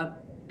freedom of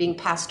being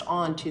passed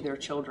on to their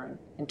children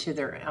and to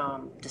their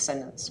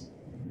descendants.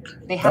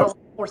 They had a lot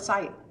more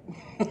sight.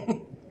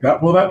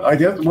 I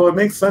guess, well, it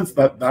makes sense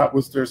that that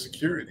was their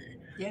security.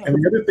 Yeah. And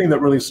the other thing that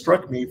really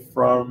struck me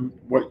from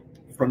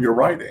your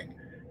writing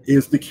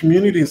is the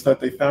communities that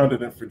they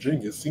founded in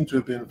Virginia seem to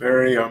have been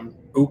very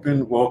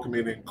open,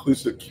 welcoming,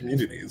 inclusive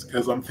communities.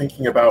 Because I'm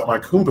thinking about my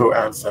Kumbo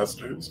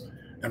ancestors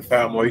and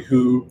family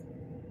who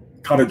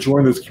kind of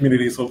joined those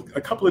communities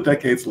a couple of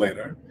decades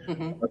later.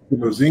 Mm-hmm. The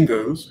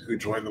Mozingos, who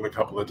joined them a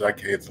couple of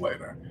decades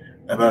later.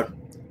 And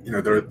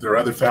there are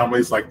other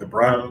families like the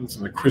Browns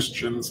and the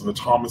Christians and the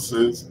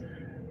Thomases.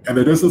 And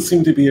there doesn't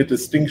seem to be a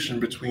distinction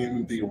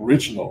between the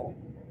original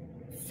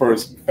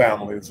first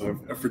families of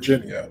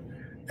Virginia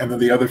and then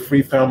the other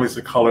free families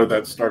of color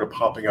that started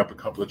popping up a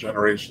couple of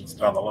generations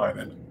down the line.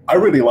 And I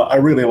really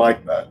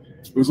like that.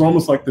 It was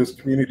almost like those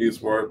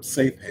communities were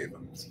safe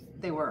havens.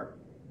 They were.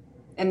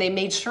 And they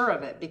made sure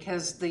of it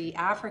because the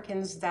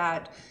Africans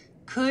that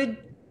could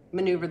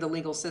maneuver the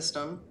legal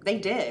system, they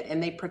did,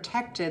 and they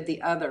protected the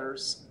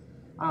others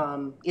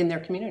in their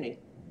community.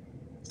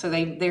 So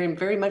they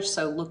very much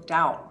so looked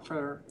out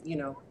for,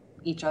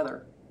 each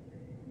other.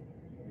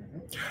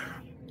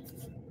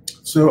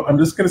 So I'm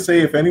just going to say,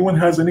 if anyone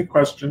has any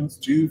questions,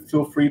 do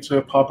feel free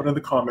to pop it in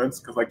the comments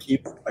because I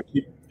keep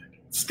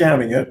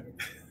scanning it.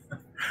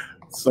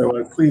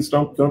 So please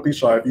don't be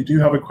shy. If you do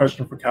have a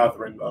question for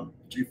Catherine,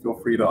 do feel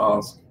free to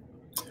ask.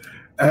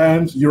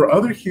 And your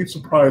other huge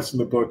surprise in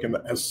the book, and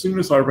as soon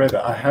as I read it,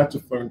 I had to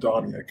phone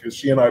Dania because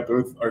she and I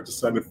both are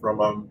descended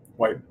from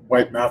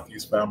White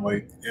Matthews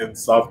family in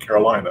South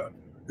Carolina,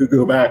 who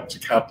go back to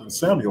Captain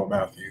Samuel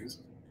Matthews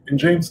in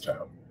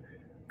Jamestown.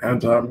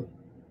 And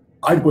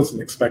I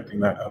wasn't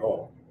expecting that at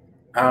all.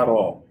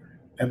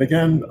 And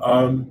again,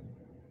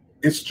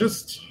 it's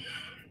just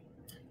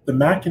the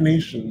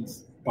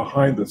machinations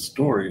behind the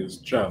story is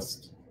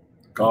just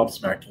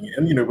gobsmacking.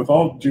 And with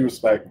all due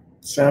respect,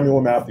 Samuel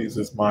Matthews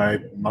is my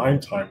 9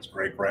 times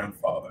great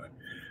grandfather.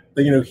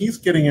 But he's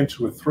getting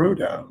into a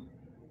throwdown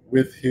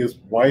with his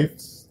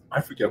wife's,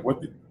 I forget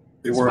what they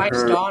were. His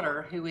wife's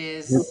daughter, who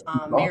is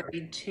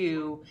married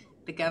to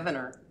the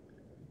governor.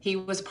 He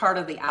was part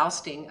of the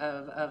ousting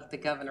of the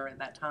governor at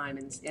that time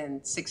in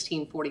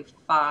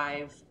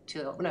 1645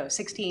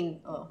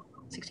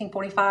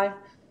 1645.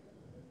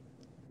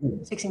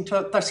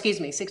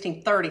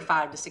 1635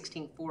 to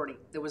 1640.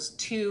 There was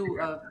two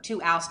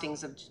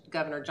oustings of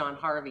Governor John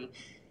Harvey,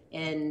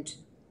 and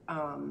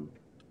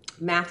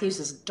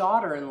Matthews's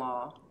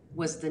daughter-in-law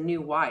was the new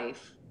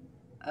wife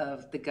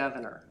of the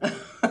governor.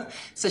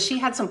 So she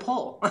had some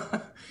pull.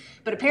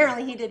 But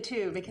apparently he did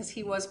too, because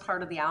he was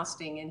part of the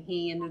ousting and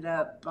he ended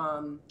up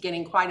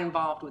getting quite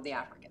involved with the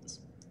Africans.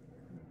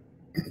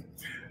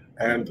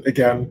 And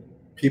again,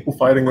 people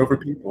fighting over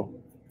people.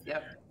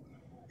 Yep.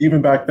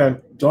 Even back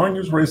then,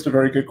 Dania's raised a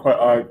very good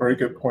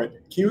point.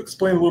 Can you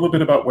explain a little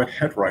bit about what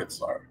head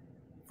rights are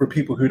for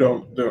people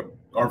who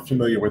aren't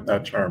familiar with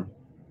that term?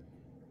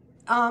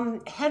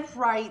 Head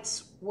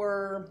rights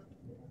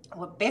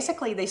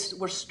basically they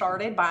were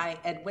started by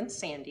Edwin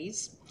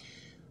Sandys,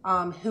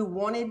 who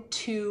wanted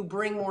to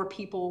bring more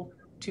people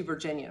to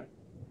Virginia.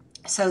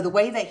 So the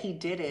way that he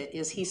did it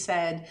is he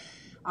said,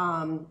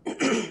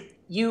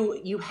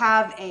 you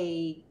have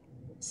a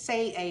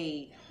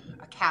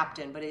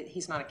captain, but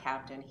he's not a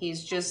captain.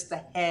 He's just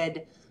the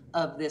head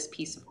of this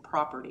piece of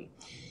property.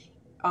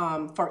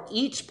 For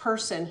each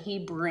person he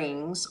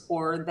brings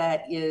or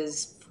that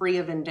is free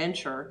of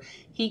indenture,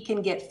 he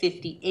can get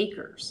 50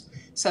 acres.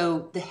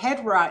 So the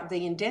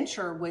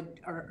indenture would,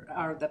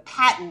 or the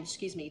patent,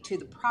 to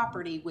the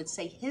property would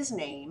say his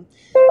name,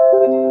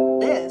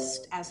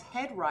 list as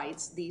head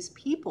rights these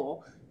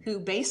people who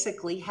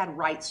basically had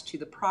rights to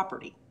the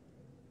property.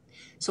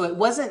 So it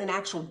wasn't an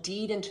actual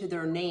deed into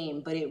their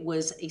name, but it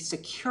was a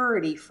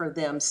security for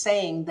them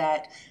saying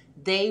that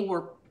they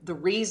were the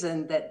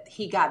reason that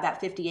he got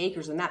that 50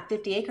 acres, and that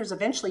 50 acres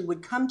eventually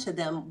would come to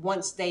them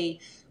once they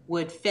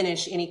would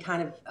finish any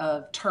kind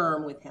of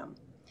term with him.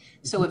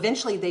 So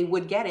eventually they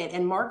would get it,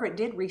 and Margaret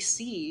did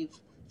receive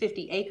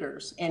 50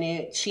 acres,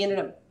 and she ended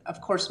up,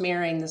 of course,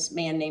 marrying this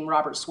man named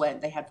Robert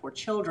Swett. They had 4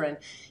 children,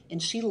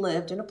 and she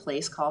lived in a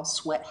place called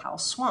Swett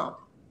House Swamp.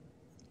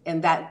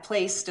 And that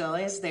place still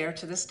is there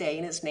to this day,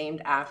 and it's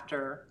named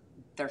after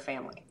their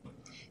family.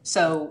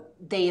 So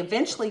they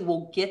eventually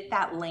will get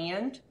that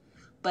land,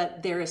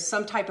 but there is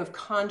some type of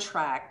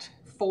contract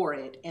for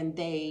it, and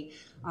they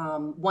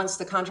once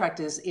the contract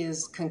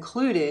is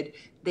concluded,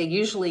 they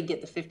usually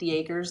get the 50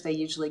 acres. They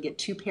usually get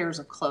 2 pairs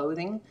of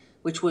clothing,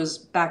 which was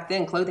back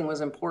then, clothing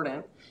was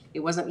important. It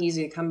wasn't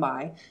easy to come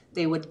by.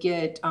 They would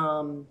get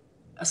a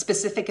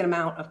specific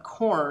amount of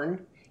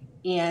corn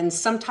and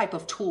some type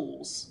of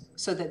tools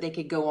so that they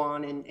could go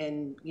on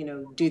and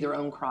do their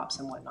own crops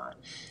and whatnot.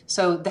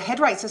 So the head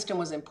right system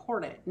was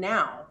important.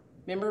 Now,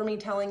 remember me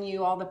telling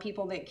you all the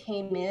people that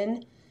came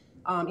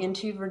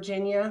into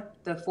Virginia,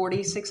 the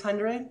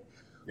 4,600?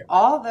 Yeah.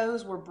 All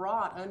those were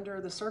brought under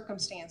the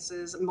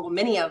circumstances, well,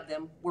 many of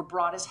them were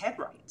brought as head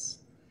rights.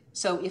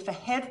 So if a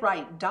head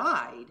right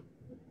died,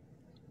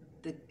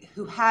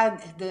 who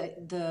had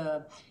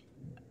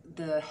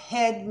the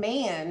head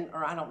man,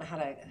 or I don't know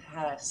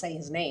how to say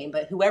his name,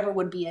 but whoever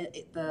would be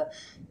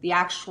the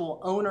actual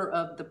owner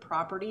of the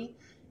property,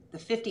 the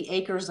 50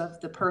 acres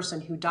of the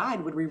person who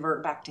died would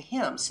revert back to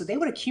him. So they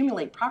would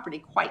accumulate property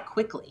quite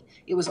quickly.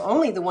 It was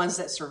only the ones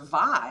that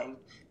survived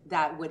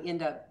that would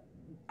end up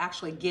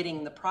actually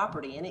getting the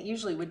property, and it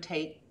usually would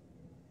take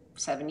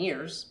 7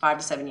 years, 5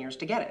 to 7 years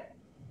to get it.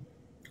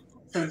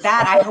 So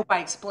that, I hope I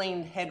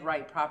explained head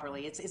right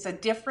properly. It's a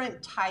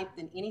different type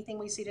than anything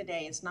we see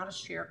today. It's not a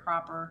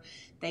sharecropper.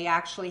 They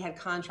actually had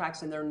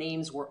contracts and their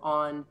names were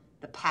on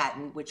the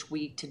patent, which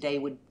we today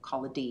would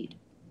call a deed.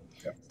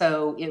 Yeah.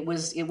 So it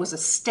was a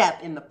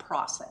step in the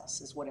process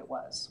is what it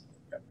was.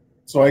 Yeah.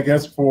 So I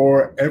guess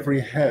for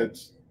every head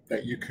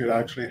that you could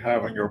actually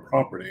have on your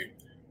property,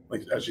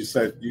 like as you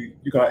said, you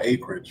got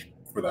acreage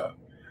for that.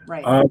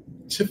 Right.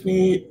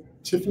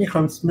 Tiffany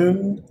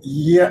Huntsman,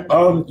 yeah,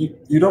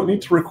 you don't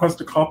need to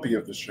request a copy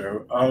of the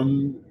show.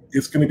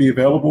 It's going to be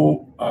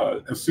available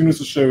as soon as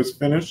the show is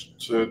finished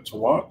to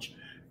watch.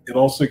 It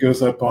also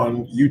goes up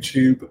on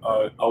YouTube.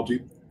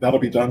 That'll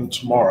be done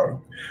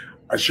tomorrow.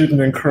 I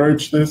shouldn't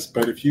encourage this,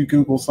 but if you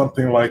Google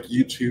something like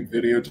YouTube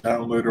video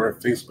downloader or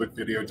Facebook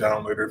video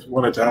downloader, if you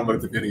want to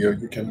download the video,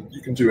 you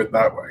can do it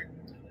that way.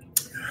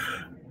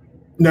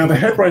 Now, the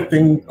head right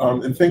thing,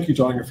 and thank you,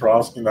 John, for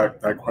asking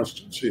that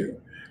question too,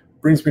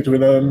 brings me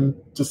to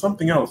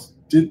something else.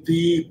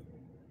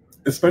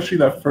 Especially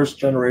that first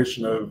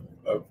generation of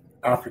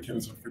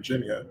Africans in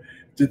Virginia,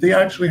 did they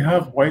actually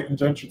have white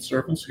indentured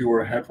servants who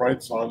were head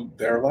rights on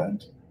their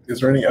land? Is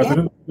there any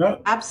evidence of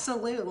that?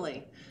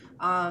 Absolutely.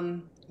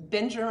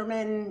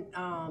 Benjamin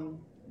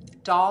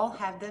Dahl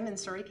had them in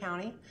Surrey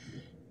County.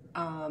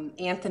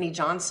 Anthony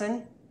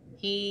Johnson,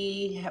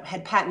 he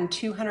had patented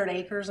 200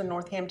 acres in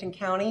Northampton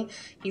County.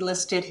 He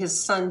listed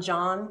his son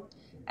John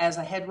as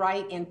a head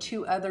right and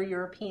 2 other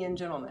European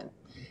gentlemen.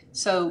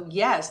 So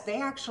yes,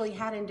 they actually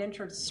had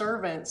indentured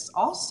servants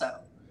also.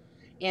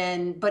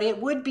 But it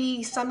would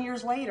be some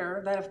years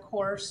later that, of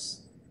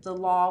course, the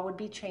law would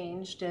be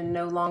changed and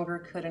no longer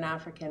could an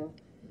African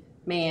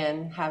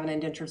man have an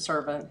indentured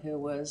servant who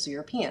was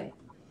European.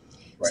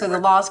 Right, so the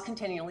laws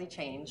continually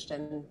changed.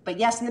 But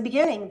yes, in the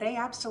beginning, they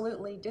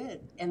absolutely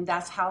did. And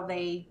that's how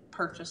they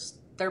purchased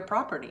their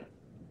property.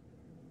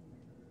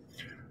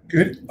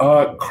 Good.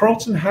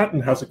 Carlton Hatton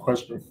has a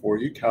question for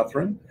you,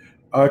 Catherine.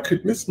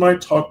 Could Ms.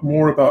 Knight talk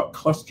more about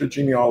cluster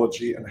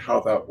genealogy and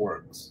how that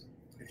works?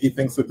 He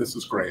thinks that this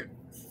is great.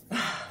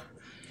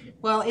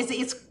 Well,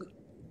 it's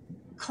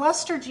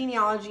cluster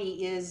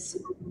genealogy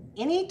is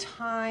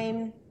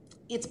anytime,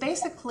 it's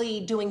basically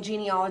doing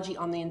genealogy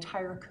on the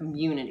entire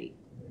community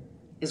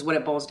is what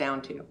it boils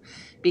down to.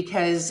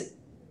 Because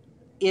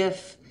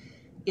if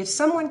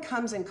someone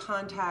comes in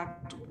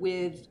contact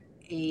with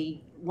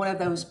one of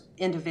those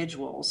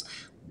individuals,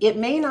 it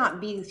may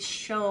not be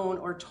shown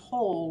or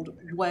told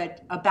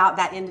what about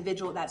that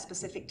individual at that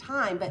specific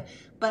time,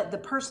 but the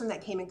person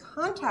that came in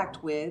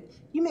contact with,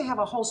 you may have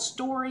a whole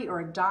story or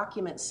a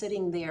document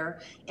sitting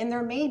there, and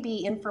there may be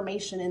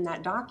information in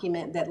that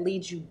document that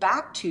leads you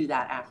back to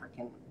that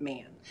African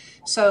man.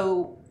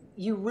 So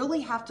you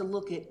really have to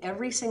look at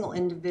every single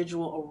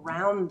individual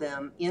around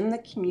them in the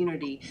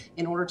community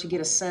in order to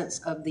get a sense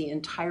of the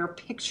entire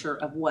picture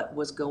of what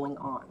was going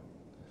on.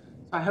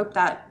 So I hope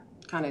that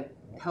kind of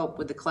help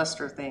with the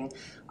cluster thing.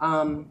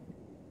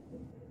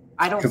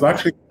 I don't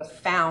think I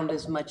found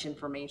as much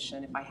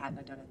information if I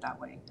hadn't done it that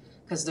way,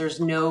 because there's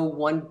no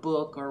one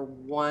book or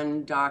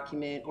one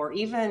document or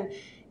even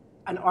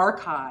an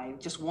archive,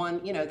 just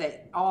one,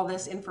 that all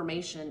this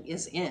information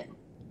is in.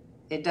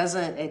 It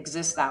doesn't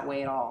exist that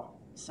way at all.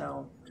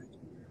 So,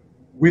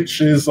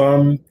 which is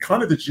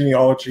kind of the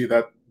genealogy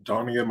that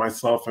Donnie and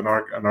myself and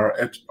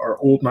our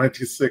old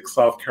 96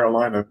 South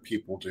Carolina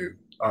people do,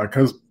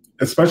 because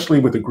especially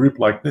with a group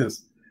like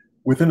this,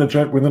 within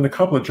a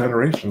couple of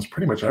generations,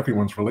 pretty much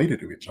everyone's related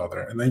to each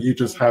other, and then you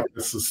just have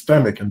this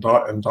systemic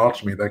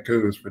endogamy that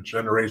goes for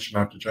generation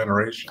after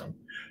generation.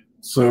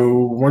 So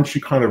once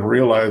you kind of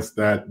realize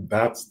that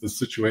that's the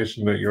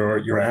situation that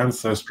your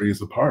ancestry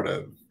is a part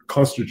of,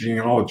 cluster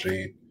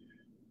genealogy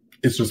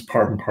is just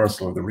part and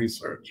parcel of the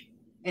research.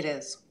 It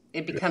is.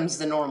 It becomes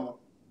the normal.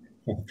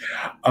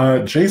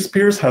 Jay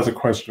Spears has a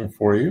question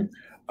for you.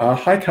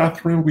 Hi,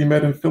 Catherine. We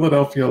met in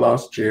Philadelphia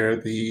last year,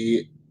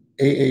 the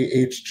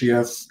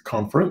AAHGS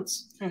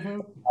conference. Mm-hmm.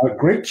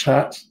 Great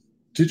chat.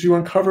 Did you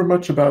uncover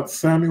much about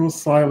Samuel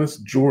Silas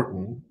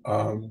Jordan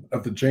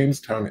of the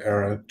Jamestown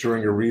era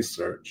during your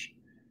research?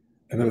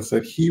 And then it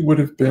said he would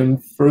have been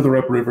further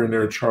upriver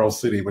near Charles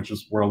City, which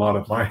is where a lot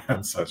of my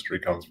ancestry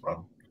comes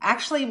from.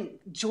 Actually,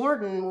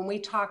 Jordan, when we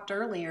talked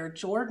earlier,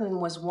 Jordan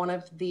was one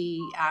of the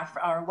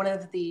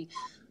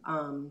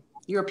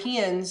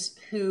Europeans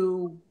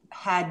who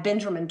had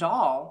Benjamin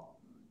Dahl.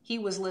 He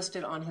was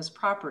listed on his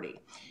property.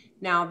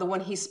 Now, the one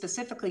he's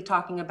specifically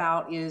talking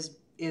about is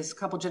a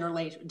couple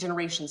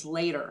generations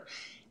later.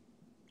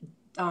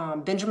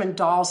 Benjamin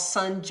Dahl's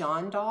son,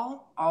 John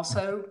Dahl,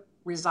 also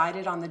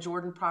resided on the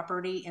Jordan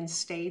property and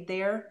stayed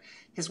there.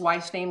 His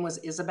wife's name was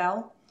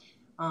Isabel.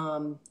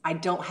 I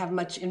don't have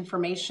much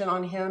information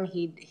on him.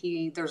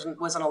 There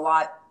wasn't a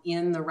lot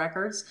in the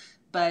records,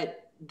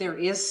 but there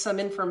is some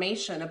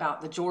information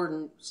about the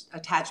Jordan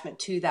attachment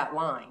to that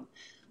line.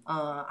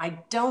 I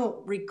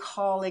don't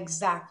recall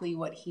exactly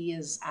what he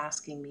is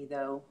asking me,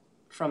 though,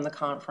 from the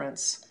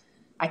conference.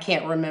 I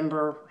can't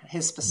remember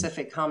his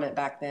specific comment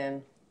back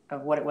then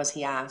of what it was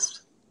he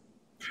asked.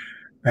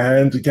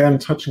 And again,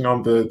 touching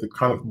on the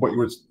kind of what you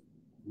were,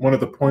 one of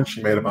the points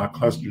you made about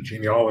cluster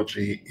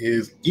genealogy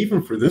is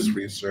even for this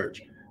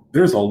research,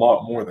 there's a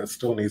lot more that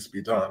still needs to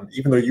be done,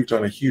 even though you've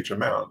done a huge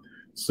amount.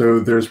 So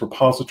there's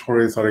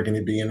repositories that are going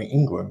to be in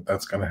England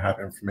that's going to have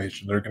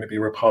information. There are going to be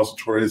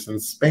repositories in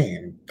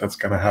Spain that's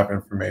going to have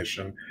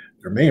information.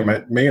 There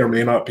may or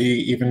may not be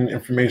even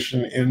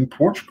information in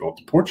Portugal,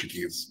 the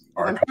Portuguese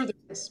archive.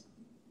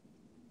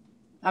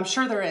 I'm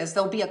sure there is.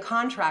 There'll be a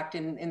contract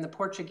in the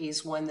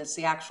Portuguese one that's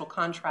the actual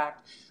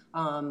contract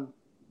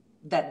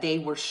that they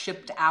were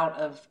shipped out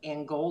of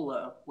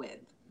Angola with.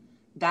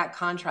 That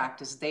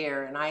contract is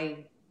there,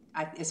 and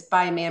it's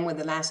by a man with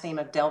the last name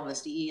of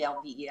Delves,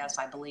 D-E-L-V-E-S,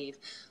 I believe,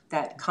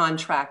 that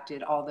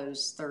contracted all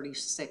those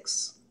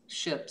 36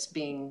 ships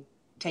being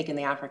taking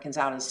the Africans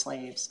out as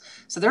slaves.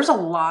 So there's a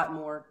lot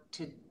more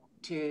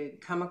to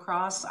come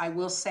across. I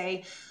will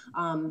say,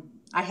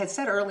 I had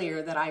said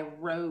earlier that I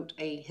wrote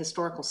a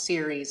historical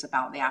series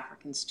about the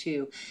Africans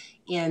too.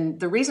 And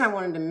the reason I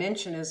wanted to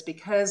mention is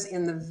because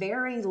in the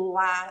very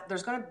last,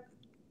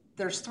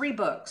 there's 3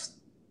 books.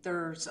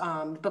 There's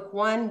book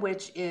 1,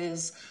 which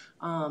is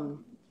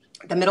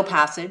The Middle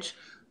Passage,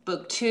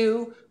 book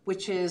 2,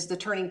 which is The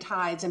Turning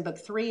Tides, and book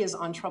 3 is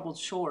On Troubled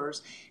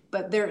Shores.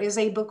 But there is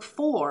a book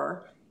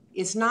 4.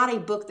 It's not a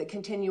book that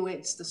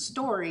continuates the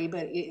story,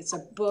 but it's a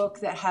book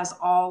that has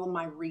all of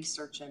my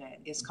research in it.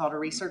 It's called A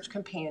Research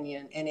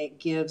Companion, and it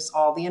gives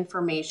all the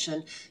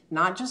information,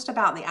 not just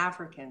about the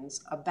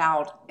Africans,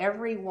 about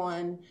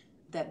everyone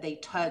that they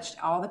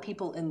touched, all the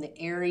people in the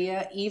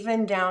area,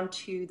 even down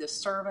to the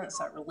servants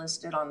that were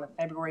listed on the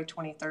February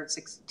 23rd,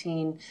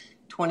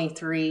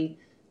 1623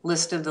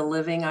 list of the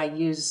living. I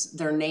use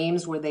their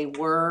names where they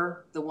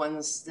were, the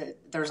ones that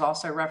there's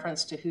also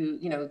reference to who,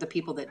 the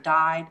people that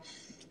died.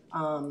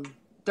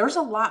 There's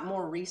a lot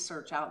more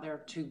research out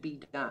there to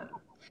be done.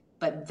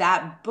 But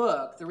that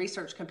book, The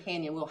Research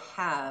Companion, will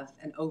have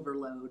an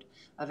overload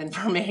of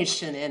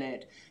information in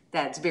it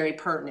that's very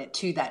pertinent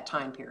to that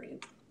time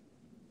period.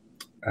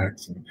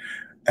 Excellent.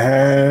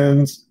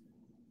 And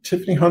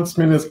Tiffany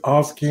Huntsman is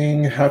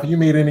asking, have you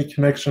made any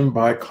connection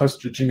by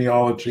cluster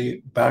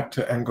genealogy back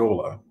to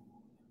Angola?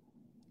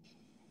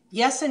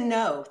 Yes and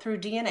no,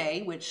 through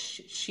DNA,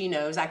 which she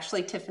knows.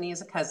 Actually, Tiffany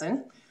is a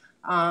cousin.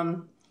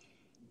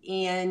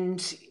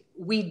 And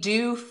we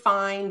do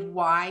find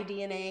Y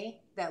DNA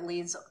that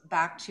leads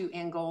back to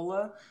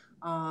Angola.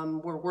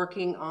 We're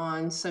working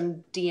on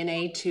some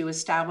DNA to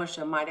establish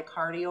a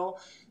mitocardial.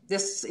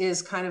 This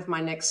is kind of my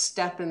next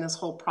step in this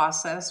whole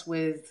process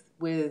with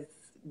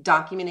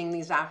documenting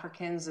these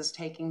Africans, is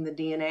taking the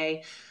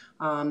DNA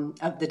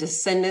of the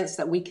descendants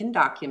that we can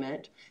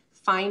document,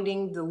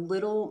 finding the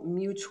little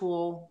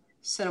mutual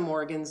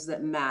centimorgans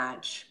that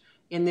match.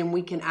 And then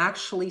we can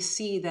actually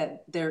see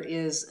that there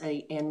is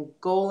an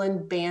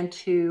Angolan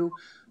Bantu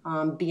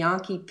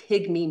Bianchi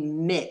Pygmy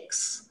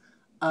mix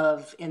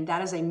and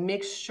that is a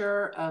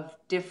mixture of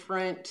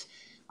different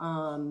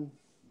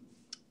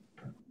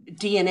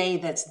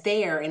DNA that's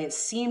there, and it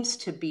seems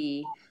to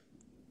be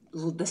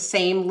the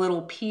same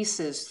little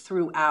pieces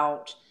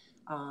throughout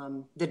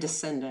the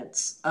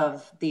descendants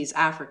of these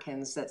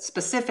Africans, that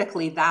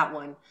specifically that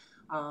one.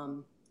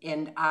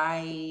 And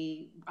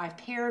I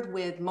paired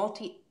with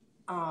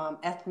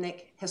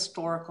ethnic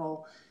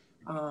historical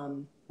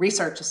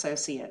research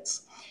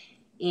associates.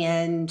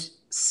 And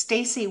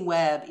Stacy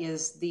Webb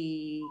is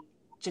the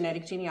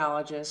genetic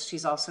genealogist.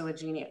 She's also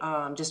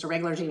just a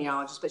regular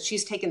genealogist, but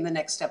she's taken the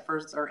next step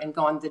further and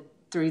gone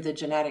through the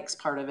genetics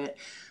part of it,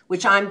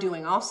 which I'm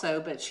doing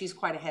also, but she's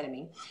quite ahead of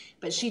me.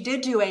 But she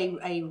did do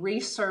a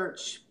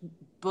research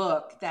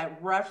book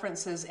that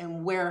references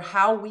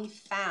how we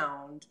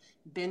found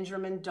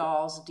Benjamin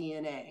Dahl's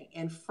DNA.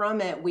 And from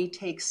it, we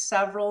take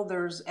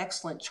there's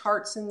excellent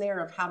charts in there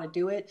of how to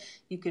do it.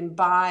 You can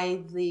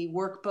buy the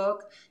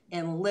workbook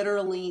and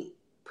literally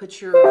put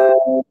your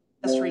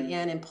ancestry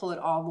in and pull it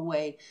all the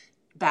way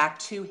back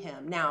to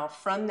him. Now,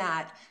 from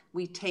that,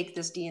 we take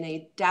this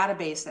DNA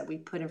database that we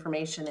put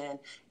information in,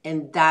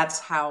 and that's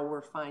how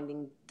we're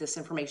finding this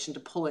information to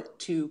pull it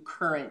to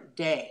current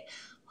day.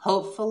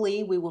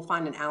 Hopefully, we will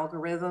find an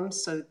algorithm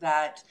so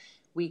that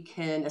we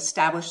can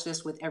establish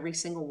this with every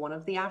single one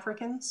of the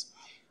Africans.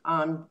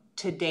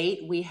 To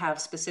date, we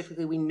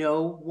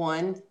know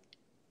one,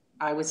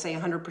 I would say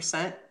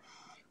 100%.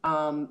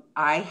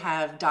 I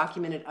have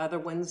documented other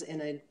ones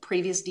in a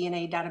previous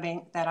DNA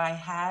databank that I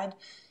had.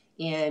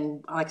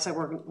 And like I said,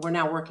 we're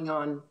now working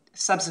on a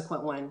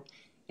subsequent one.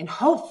 And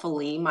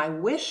hopefully, my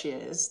wish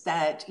is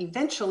that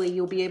eventually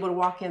you'll be able to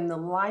walk in the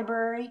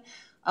library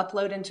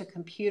upload into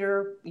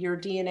computer your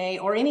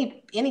DNA or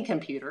any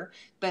computer,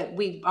 but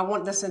I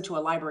want this into a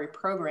library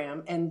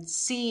program and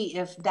see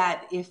if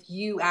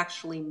you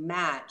actually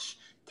match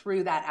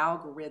through that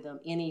algorithm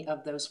any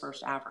of those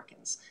first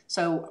Africans.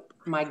 So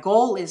my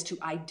goal is to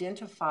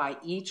identify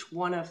each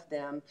one of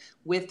them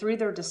through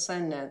their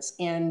descendants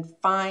and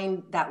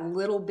find that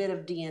little bit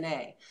of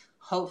DNA.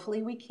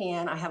 Hopefully we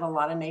can. I have a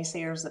lot of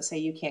naysayers that say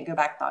you can't go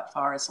back that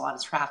far. It's a lot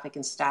of traffic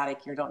and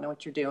static. You don't know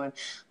what you're doing.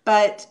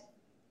 But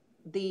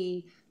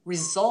the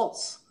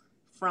results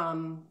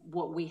from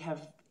what we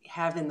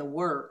have in the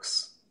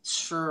works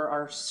sure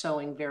are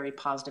showing very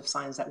positive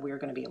signs that we're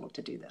going to be able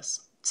to do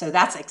this. So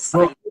that's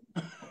exciting.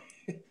 Well,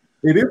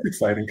 it is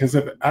exciting because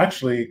if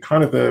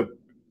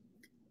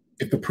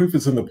the proof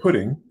is in the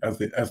pudding, as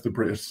the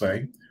British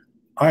say,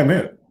 I'm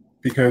in.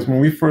 Because when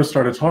we first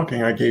started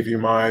talking, I gave you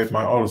my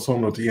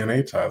autosomal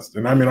DNA test,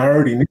 and I mean, I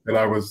already knew that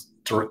I was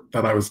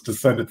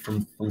descended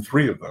from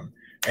 3 of them,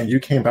 and you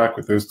came back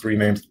with those 3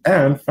 names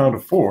and found a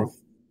 4th,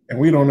 and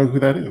we don't know who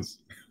that is.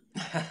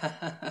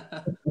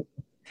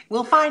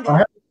 We'll find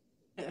out.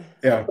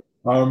 Yeah,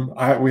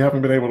 we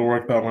haven't been able to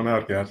work that one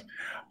out yet.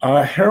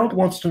 Harold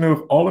wants to know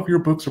if all of your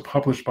books are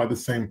published by the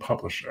same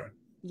publisher.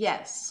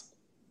 Yes,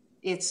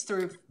 it's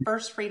through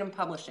First Freedom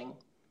Publishing.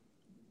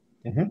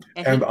 Mm-hmm.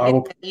 And I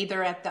will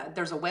either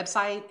there's a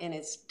website and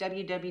it's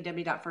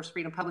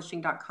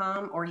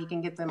www.firstfreedompublishing.com, or he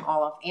can get them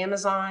all off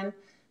Amazon,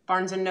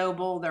 Barnes and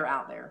Noble. They're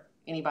out there.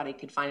 Anybody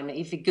could find them.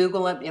 If you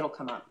Google it, it'll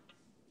come up.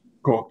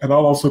 Cool. And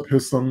I'll also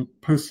post some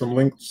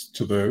links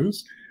to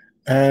those.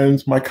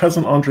 And my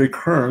cousin Andre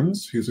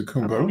Kearns, who's a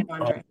Kumbo,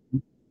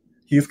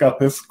 he's got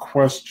this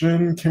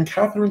question: can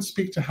Catherine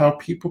speak to how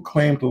people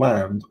claimed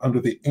land under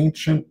the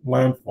ancient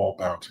landfall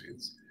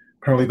bounties?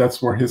 Apparently,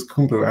 that's where his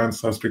Kumbo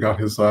ancestor got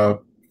his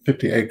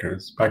 50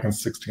 acres back in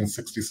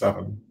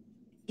 1667.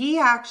 He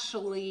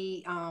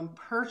actually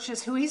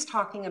purchased, who he's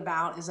talking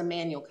about is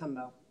Emmanuel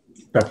Kumbo.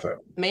 That's it.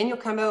 Emmanuel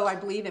Kumbo, I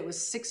believe it was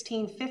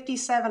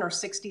 1657 or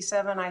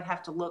 67. I'd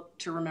have to look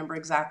to remember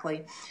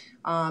exactly.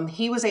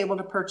 He was able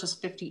to purchase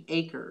 50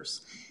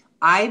 acres.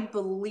 I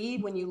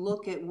believe when you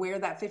look at where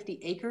that 50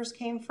 acres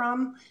came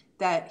from,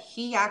 that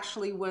he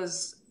actually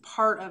was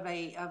part of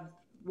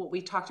what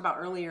we talked about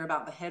earlier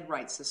about the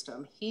headright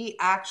system. He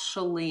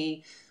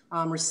actually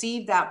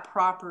received that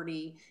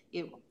property.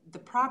 The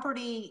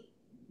property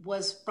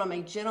was from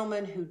a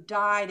gentleman who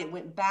died. It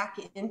went back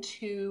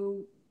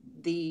into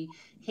the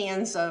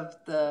hands of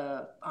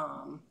the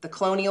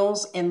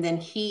colonials, and then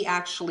he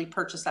actually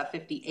purchased that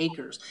 50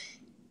 acres.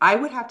 I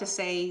would have to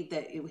say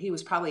that he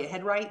was probably a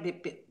headright,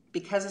 but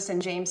because it's in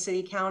James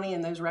City County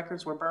and those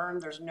records were burned,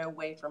 there's no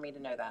way for me to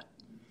know that.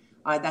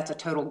 That's a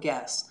total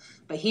guess.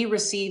 But he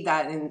received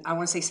that in, I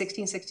want to say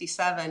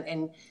 1667,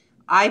 and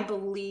I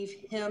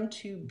believe him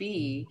to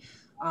be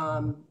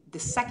the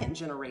second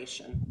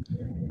generation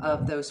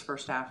of those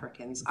first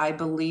Africans. I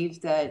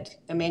believe that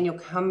Emmanuel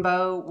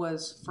Kumbo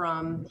was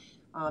from,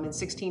 in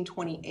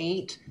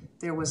 1628,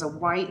 there was a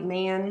white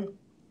man.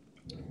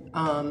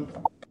 I'm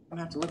going to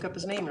have to look up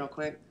his name real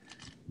quick.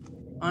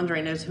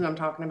 Andre knows who I'm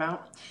talking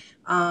about.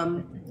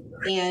 And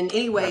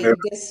anyway,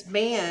 this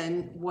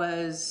man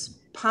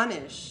was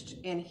punished,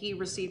 and he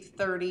received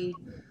 30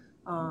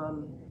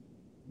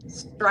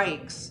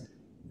 strikes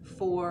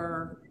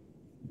for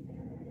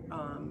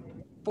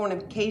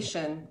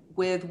fornication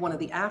with one of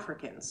the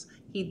Africans.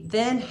 He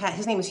then had,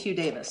 his name was Hugh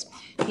Davis.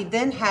 He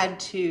then had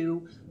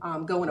to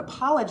go and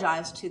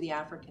apologize to the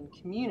African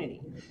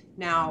community.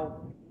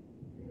 Now,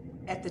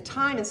 at the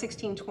time in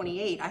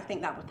 1628, I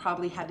think that would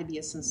probably had to be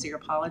a sincere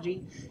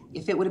apology.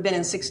 If it would have been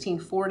in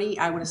 1640,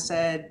 I would have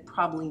said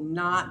probably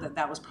not,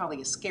 that was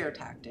probably a scare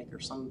tactic or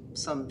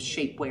some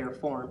shape, way, or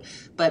form.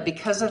 But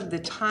because of the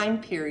time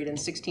period in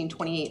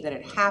 1628 that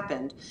it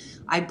happened,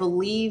 I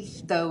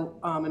believe, though,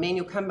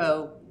 Emmanuel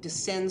Kumbo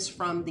descends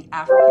from the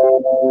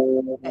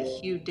African that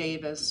Hugh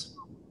Davis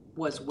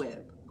was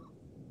with.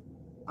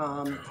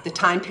 The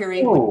time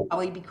period would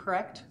probably be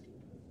correct.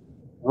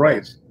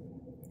 Right.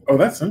 Oh,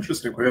 that's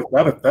interesting.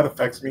 That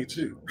affects me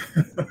too.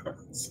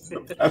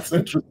 That's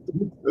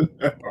interesting.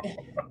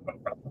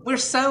 We're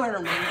so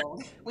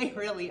intermingled. We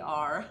really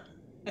are.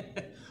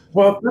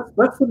 Well,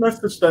 that's the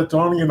message that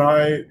Donnie and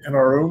I, in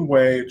our own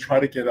way, try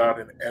to get out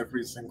in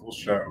every single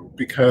show,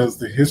 because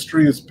the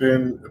history has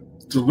been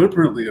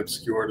deliberately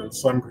obscured in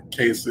some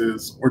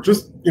cases, or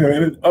just,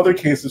 in other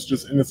cases,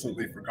 just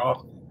innocently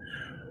forgotten.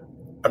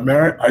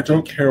 I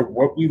don't care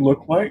what we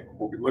look like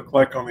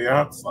on the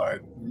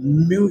outside.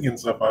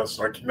 Millions of us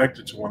are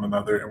connected to one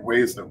another in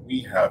ways that we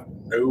have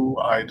no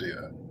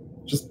idea.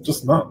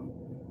 Just none.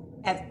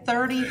 At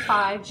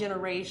 35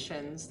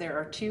 generations, there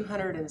are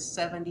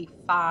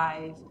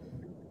 275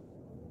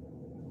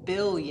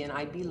 billion,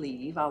 I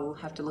believe, I'll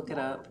have to look it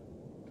up,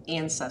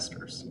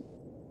 ancestors.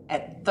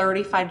 At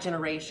 35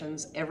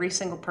 generations, every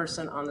single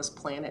person on this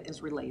planet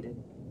is related.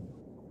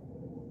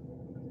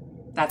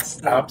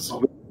 That's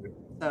absolutely.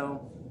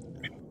 So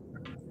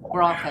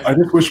we're all cousins. I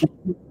just wish,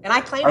 and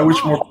I claim I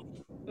wish more.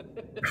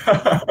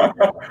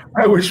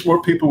 I wish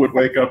more people would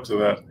wake up to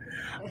that.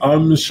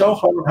 Michelle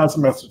Holland has a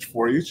message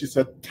for you. She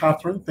said,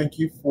 Catherine, thank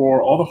you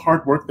for all the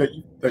hard work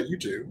that you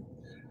do.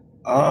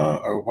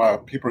 Oh, wow,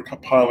 people are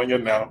piling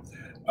in now.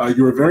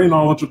 You are very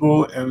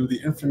knowledgeable, and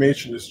the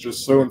information is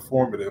just so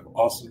informative.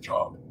 Awesome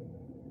job.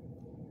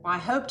 Well, I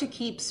hope to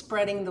keep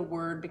spreading the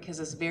word because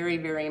it's very,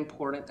 very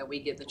important that we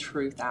get the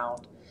truth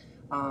out.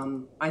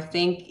 I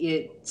think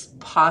it's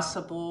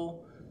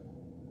possible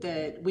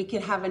that we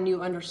can have a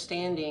new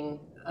understanding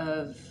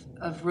of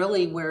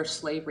really where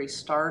slavery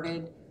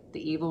started,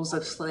 the evils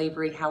of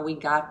slavery, how we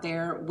got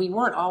there. We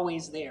weren't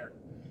always there.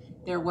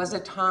 There was a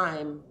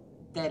time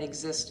that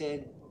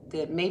existed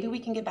that maybe we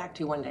can get back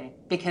to one day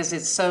because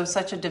it's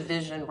such a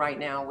division right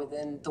now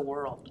within the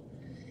world.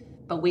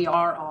 But we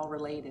are all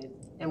related,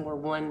 and we're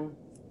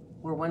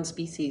one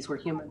species, we're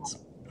humans.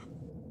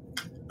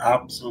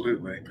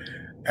 Absolutely.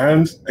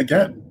 And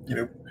again,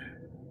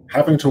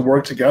 having to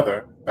work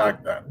together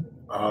back then,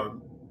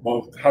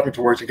 having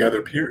to work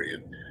together,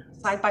 period.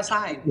 Side by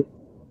side.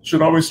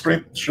 Should always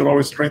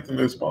strengthen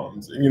those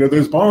bonds. And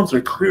those bonds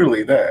are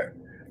clearly there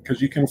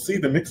because you can see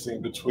the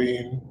mixing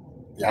between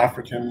the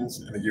Africans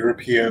and the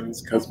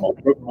Europeans, because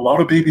a lot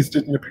of babies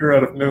didn't appear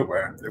out of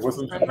nowhere. It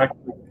wasn't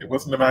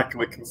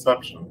immaculate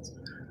conceptions.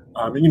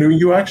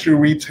 You actually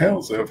read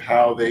tales of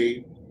how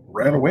they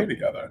ran away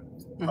together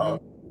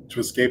to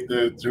escape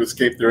their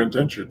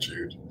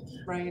indenturitude.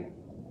 Right.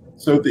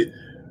 So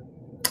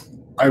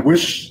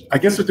I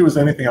guess if there was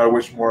anything, I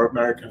wish more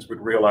Americans would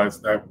realize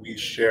that we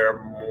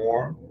share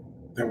more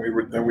than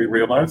we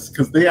realize,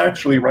 because they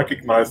actually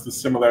recognize the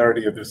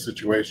similarity of their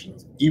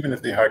situations, even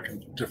if they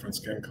had different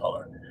skin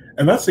color.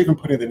 And that's even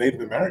putting the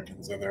Native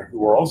Americans in there, who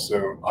were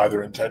also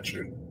either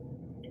indentured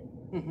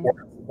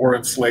or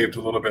enslaved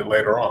a little bit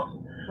later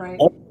on. Right.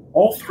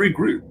 All three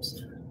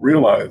groups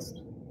realized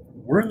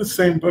we're in the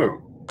same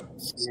boat.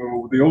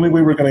 So the only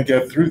way we're going to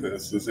get through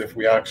this is if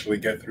we actually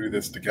get through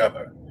this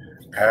together.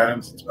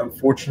 And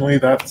unfortunately,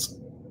 that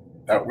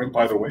went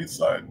by the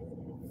wayside.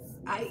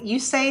 You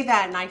say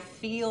that, and I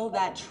feel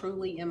that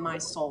truly in my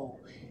soul.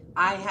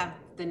 I have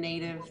the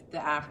Native, the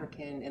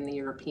African, and the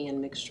European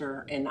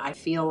mixture, and I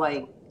feel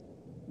like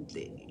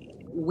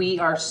we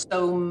are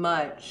so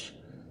much.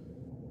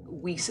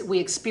 We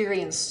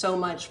experience so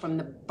much from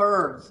the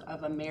birth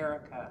of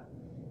America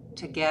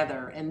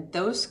together, and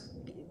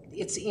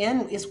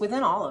it's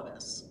within all of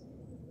us.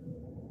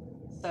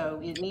 So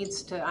it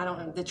needs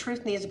to. The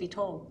truth needs to be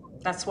told.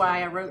 That's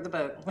why I wrote the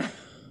book.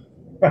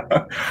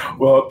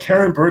 Well,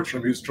 Karen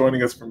Bertram, who's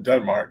joining us from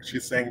Denmark,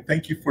 she's saying,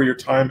 thank you for your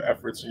time,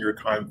 efforts, and your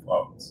kind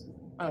thoughts.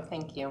 Oh,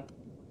 thank you.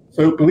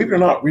 So believe it or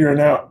not, we are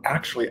now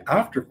actually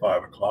after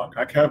 5 o'clock.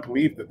 I can't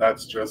believe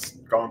that's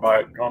just gone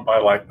by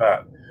like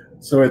that.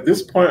 So at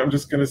this point, I'm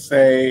just going to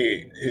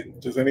say,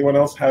 does anyone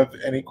else have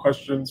any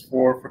questions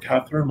for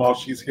Catherine while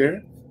she's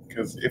here?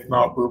 Because if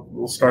not,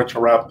 we'll start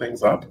to wrap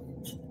things up.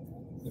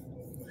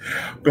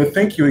 But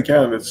thank you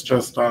again. It's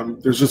just,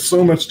 there's just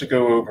so much to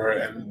go over,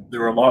 and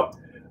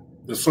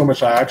there's so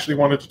much I actually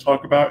wanted to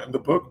talk about in the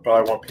book, but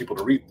I want people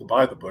to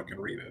buy the book and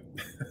read it.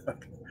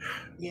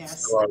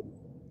 Yes. So,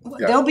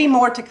 yeah. There'll be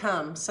more to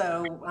come,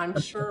 so I'm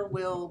sure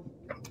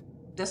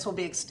this will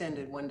be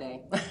extended one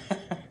day.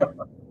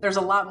 There's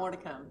a lot more to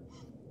come.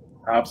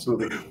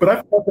 Absolutely. But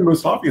I thought the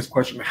most obvious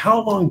question,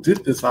 how long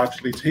did this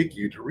actually take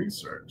you to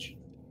research?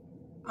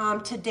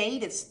 To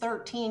date, it's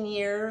 13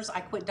 years.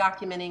 I quit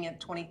documenting at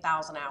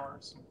 20,000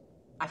 hours.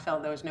 I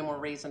felt there was no more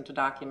reason to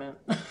document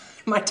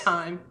my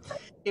time.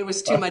 It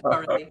was too much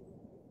already.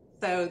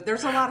 So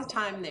there's a lot of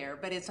time there,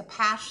 but it's a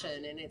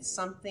passion, and it's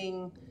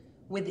something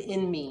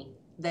within me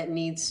that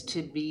needs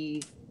to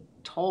be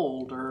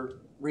told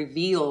or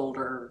revealed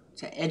or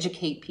to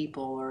educate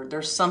people, or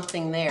there's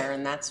something there,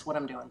 and that's what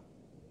I'm doing.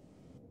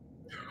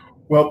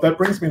 Well, that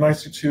brings me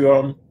nicely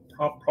to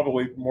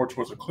probably more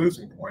towards a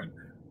closing point.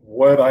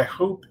 What I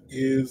hope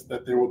is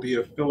that there will be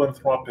a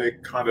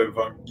philanthropic kind of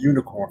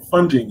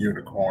funding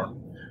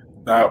unicorn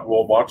that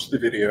will watch the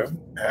video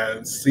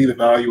and see the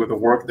value of the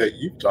work that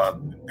you've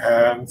done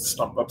and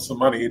stump up some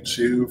money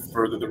to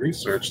further the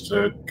research,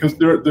 because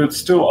there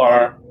still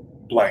are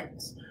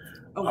blanks.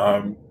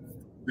 Oh.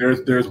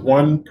 There's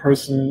one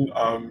person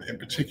in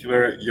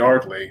particular,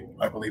 Yardley,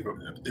 I believe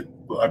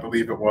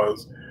it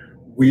was.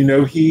 We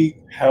know he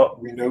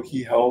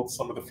held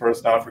some of the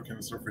first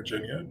Africans in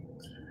Virginia.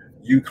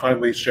 You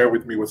kindly share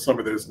with me what some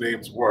of those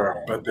names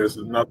were, but there's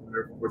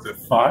another, was it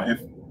five?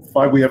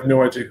 Five, we have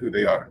no idea who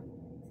they are.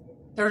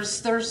 There's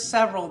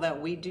several that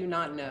we do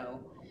not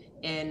know.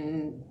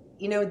 And,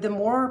 the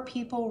more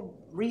people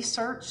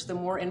research, the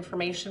more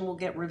information will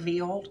get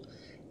revealed.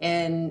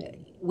 And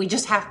we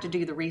just have to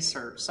do the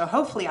research. So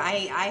hopefully,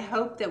 I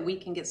hope that we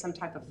can get some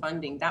type of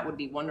funding. That would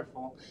be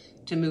wonderful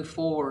to move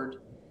forward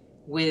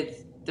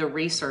with the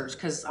research,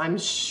 because I'm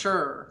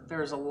sure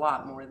there's a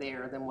lot more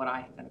there than what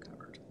I have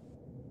uncovered.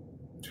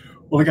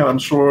 Well, again, I'm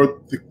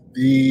sure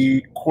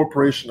the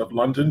Corporation of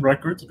London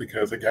records,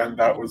 because again,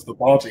 that was the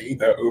body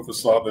that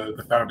oversaw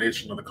the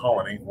foundation of the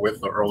colony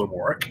with the Earl of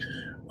Warwick.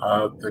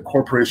 The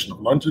Corporation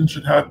of London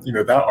should have,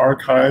 that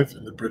archive,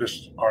 and the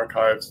British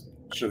archives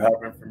should have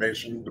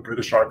information. The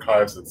British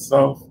Archives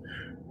itself.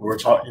 We were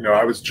talking,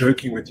 I was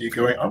joking with you,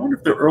 going, I wonder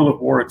if the Earl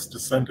of Warwick's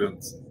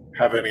descendants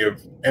have any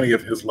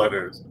of his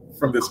letters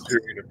from this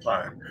period of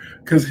time,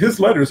 because his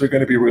letters are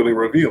going to be really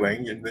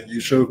revealing. And then you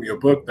showed me a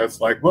book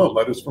that's like, well,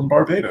 letters from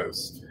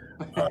Barbados,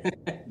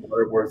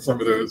 where some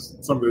of those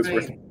Right.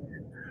 were.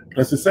 But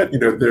as I said,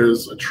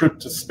 there's a trip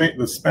to Spain,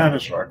 the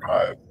Spanish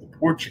archive, the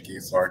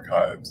Portuguese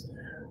archives.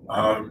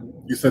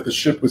 You said the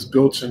ship was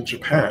built in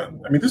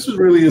Japan. I mean, this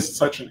really is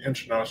such an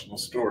international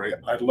story.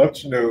 I'd love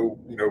to know,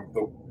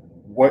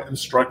 what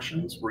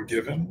instructions were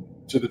given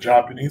to the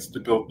Japanese to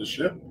build the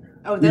ship.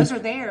 Oh, those are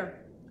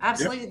there.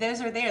 Absolutely,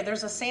 those are there.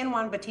 There's a San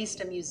Juan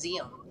Bautista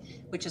Museum,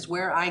 which is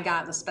where I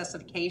got the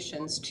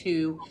specifications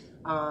to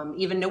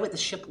even know what the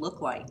ship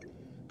looked like.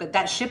 But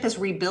that ship is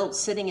rebuilt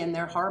sitting in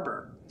their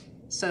harbor.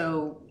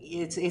 So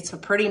it's a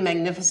pretty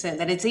magnificent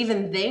that it's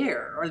even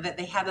there, or that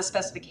they have the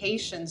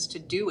specifications to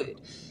do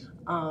it.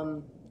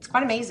 It's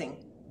quite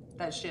amazing,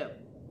 that ship.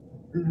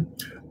 And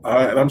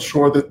I'm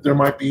sure that there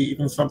might be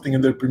even something in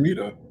the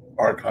Bermuda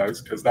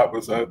archives, because that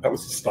was a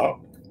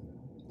stop.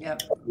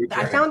 Yep.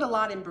 I found a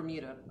lot in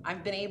Bermuda.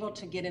 I've been able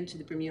to get into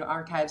the Bermuda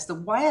archives. The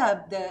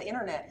web, the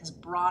internet has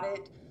brought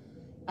it.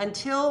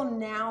 Until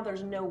now,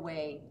 there's no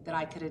way that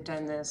I could have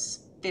done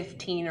this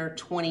 15 or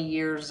 20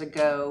 years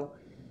ago,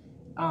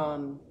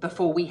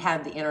 before we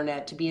had the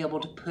internet, to be able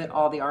to put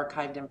all the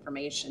archived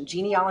information.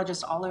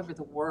 Genealogists all over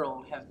the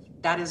world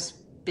that has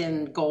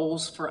been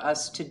goals for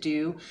us to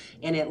do,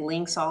 and it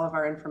links all of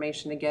our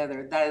information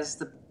together.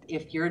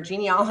 If you're a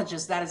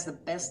genealogist, that is the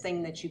best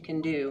thing that you can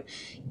do,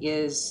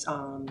 is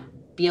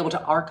be able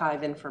to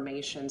archive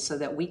information so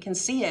that we can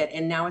see it.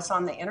 And now it's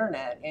on the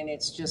internet, and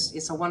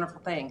it's a wonderful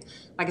thing.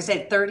 Like I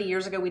said, 30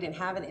 years ago, we didn't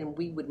have it, and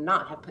we would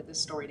not have put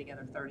this story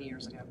together 30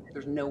 years ago.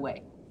 There's no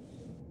way.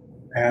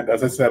 And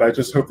as I said, I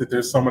just hope that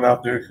there's someone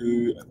out there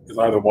who is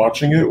either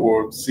watching it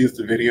or sees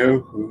the video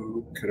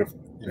who could have,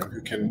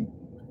 who can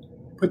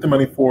put the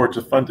money forward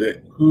to fund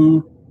it,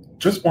 who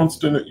just wants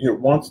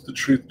the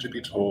truth to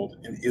be told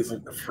and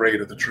isn't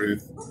afraid of the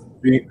truth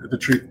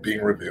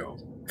being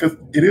revealed, because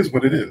it is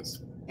what it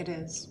is. It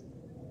is,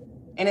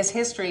 and its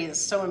history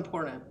is so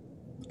important.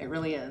 It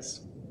really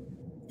is.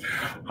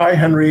 Hi,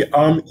 Henry.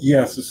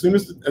 Yes, as soon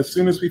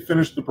as we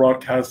finish the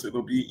broadcast,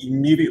 it'll be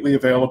immediately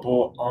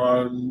available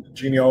on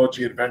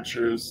Genealogy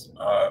Adventures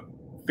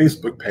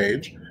Facebook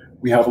page.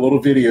 We have a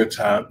little video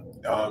tab.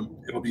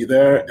 It'll be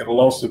there. It'll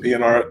also be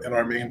in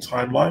our main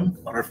timeline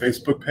on our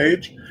Facebook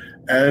page,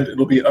 and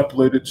it'll be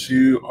uploaded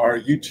to our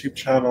YouTube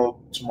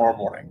channel tomorrow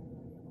morning.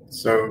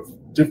 So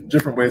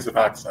different ways of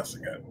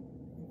accessing it.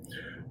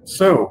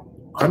 So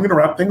I'm going to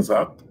wrap things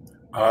up.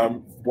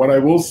 What I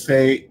will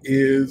say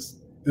is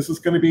this is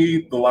going to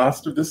be the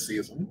last of this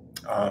season.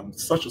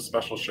 Such a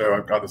special show,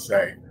 I've got to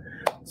say.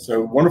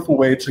 So wonderful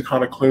way to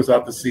kind of close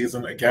out the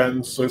season.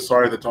 Again, so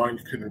sorry that Dawn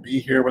couldn't be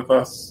here with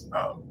us.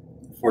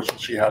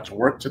 Unfortunately, she had to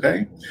work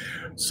today.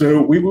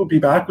 So we will be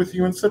back with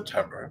you in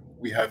September.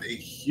 We have a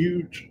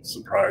huge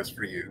surprise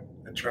for you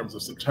in terms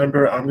of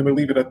September. I'm going to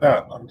leave it at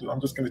that.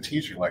 I'm just going to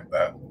tease you like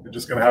that. You're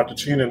just going to have to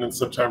tune in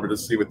September to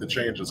see what the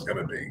change is going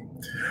to be.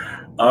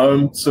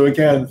 So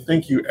again,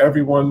 thank you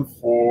everyone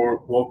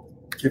for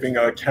giving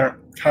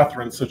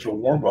Catherine such a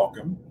warm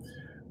welcome,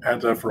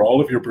 and for all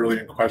of your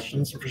brilliant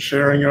questions, and for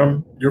sharing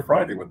your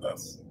Friday with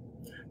us.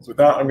 So with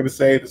that, I'm going to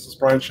say this is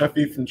Brian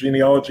Sheffy from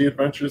Genealogy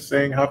Adventures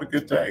saying have a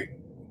good day.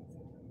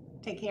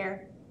 Take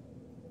care.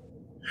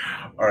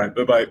 All right,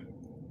 bye-bye.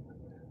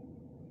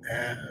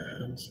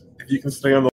 And if you can stay on the